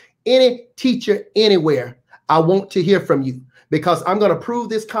page. Any teacher, anywhere. I want to hear from you because I'm going to prove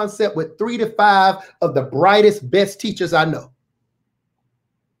this concept with 3 to 5 of the brightest, best teachers I know.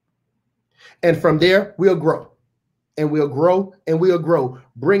 And from there, we'll grow. And we'll grow and we'll grow,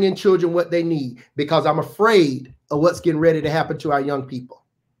 bringing children what they need because I'm afraid of what's getting ready to happen to our young people.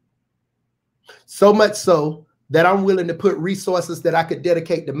 So much so that I'm willing to put resources that I could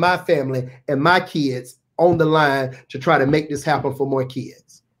dedicate to my family and my kids on the line to try to make this happen for more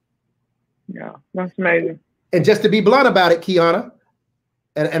kids. Yeah, that's amazing. And just to be blunt about it, Kiana,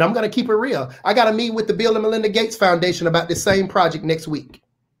 and I'm going to keep it real. I got to meet with the Bill and Melinda Gates Foundation about this same project next week.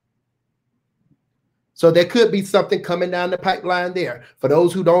 So there could be something coming down the pipeline there. For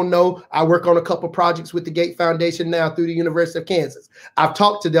those who don't know, I work on a couple projects with the Gates Foundation now through the University of Kansas. I've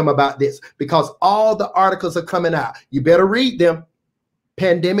talked to them about this because all the articles are coming out. You better read them.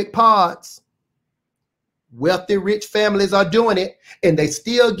 Pandemic pods. Wealthy, rich families are doing it, and they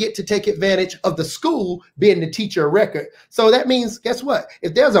still get to take advantage of the school being the teacher of record. So that means, guess what?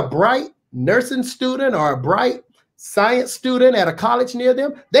 If there's a bright nursing student or a bright science student at a college near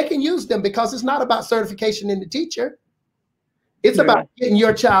them, they can use them because it's not about certification in the teacher. It's about getting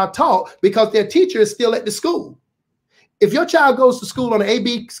your child taught because their teacher is still at the school. If your child goes to school on an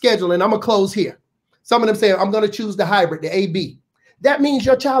AB schedule, and I'm going to close here. Some of them say, I'm going to choose the hybrid, the AB. That means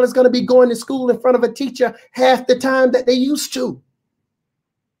your child is going to be going to school in front of a teacher half the time that they used to.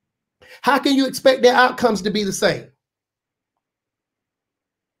 How can you expect their outcomes to be the same?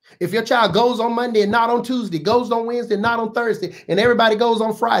 If your child goes on Monday and not on Tuesday, goes on Wednesday, not on Thursday, and everybody goes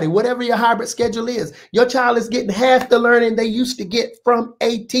on Friday, whatever your hybrid schedule is, your child is getting half the learning they used to get from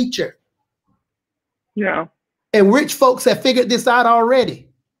a teacher. Yeah. And rich folks have figured this out already.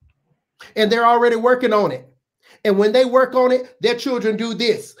 And they're already working on it. And when they work on it, their children do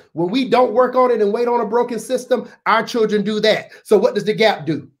this. When we don't work on it and wait on a broken system, our children do that. So what does the gap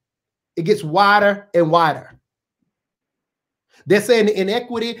do? It gets wider and wider. They're saying the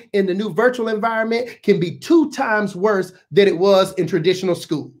inequity in the new virtual environment can be 2 times worse than it was in traditional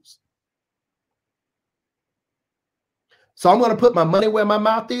schools. So I'm going to put my money where my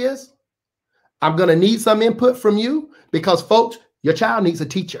mouth is. I'm going to need some input from you because, folks, your child needs a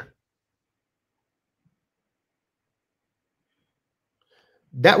teacher.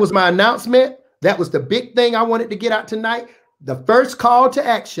 That was my announcement. That was the big thing I wanted to get out tonight. The first call to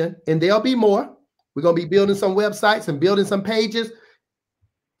action, and there'll be more. We're going to be building some websites and building some pages.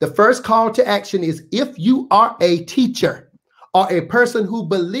 The first call to action is if you are a teacher or a person who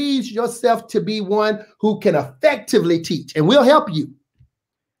believes yourself to be one who can effectively teach, and we'll help you.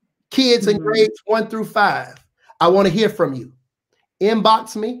 Kids in grades 1 through 5, I want to hear from you.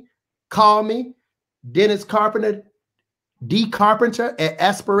 Inbox me, call me, Dennis Carpenter,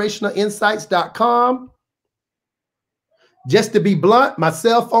 dcarpenter@aspirationalinsights.com. Just to be blunt, my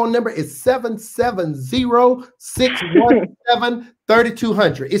cell phone number is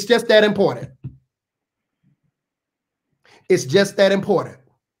 770-617-3200. It's just that important. It's just that important.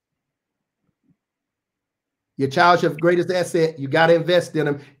 Your child's your greatest asset. You got to invest in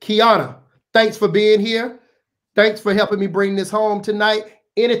them. Kiana, thanks for being here. Thanks for helping me bring this home tonight.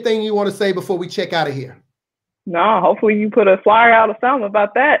 Anything you want to say before we check out of here? No, hopefully you put a flyer out or something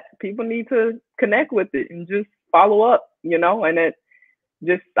about that. People need to connect with it and just follow up, you know, and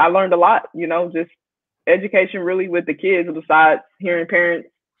I learned a lot, you know, just education really with the kids besides hearing parents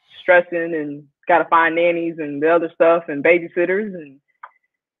stressing and got to find nannies and the other stuff and babysitters. And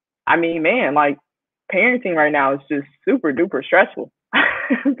I mean, man, like parenting right now is just super duper stressful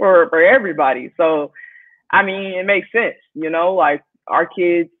for everybody. So, I mean, it makes sense, you know, like our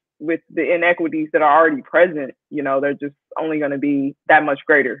kids with the inequities that are already present, you know, they're just only going to be that much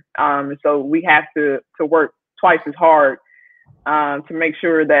greater. So we have to work twice as hard to make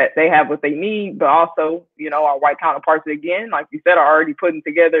sure that they have what they need, but also, you know, our white counterparts, again, like you said, are already putting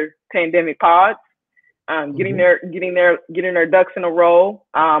together pandemic pods, getting their ducks in a row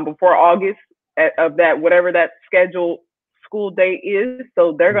before August of that, whatever that scheduled school date is.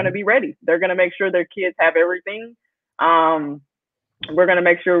 So they're going to be ready. They're going to make sure their kids have everything. We're going to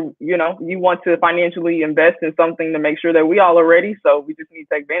make sure, you know, you want to financially invest in something to make sure that we all are ready. So we just need to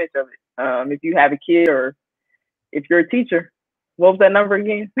take advantage of it. If you have a kid or if you're a teacher, what was that number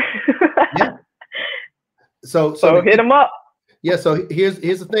again? Yeah. So hit them up. Yeah. So here's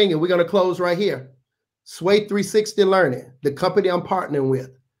the thing, and we're going to close right here. Sway 360 Learning, the company I'm partnering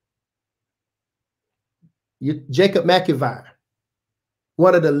with. Jacob McIvire,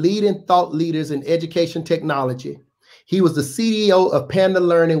 one of the leading thought leaders in education technology. He was the CEO of Panda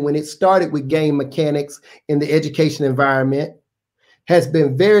Learning when it started with game mechanics in the education environment, has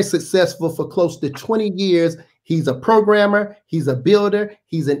been very successful for close to 20 years. He's a programmer, he's a builder,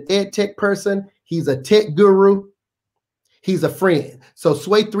 he's an ed tech person, he's a tech guru, he's a friend. So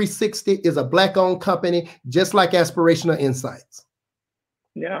Sway 360 is a Black-owned company, just like Aspirational Insights.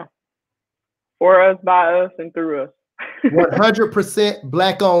 Yeah. For us, by us, and through us. 100%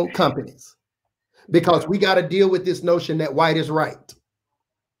 Black-owned companies. Because we got to deal with this notion that white is right.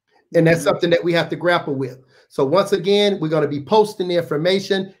 And that's something that we have to grapple with. So once again, we're going to be posting the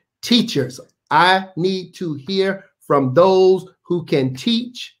information. Teachers, I need to hear from those who can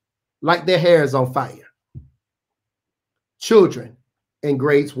teach like their hair is on fire. Children in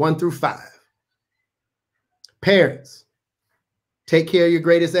grades 1 through 5. Parents, take care of your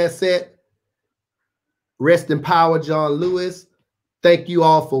greatest asset. Rest in power, Johnn Lewis. Thhank you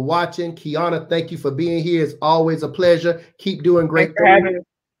all for watching. Kiana, thank you for being here. It's always a pleasure. Keep doing great things.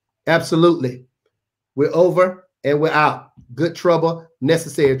 Absolutely. We're over and we're out. Good trouble,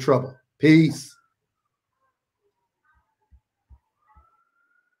 necessary trouble. Peace.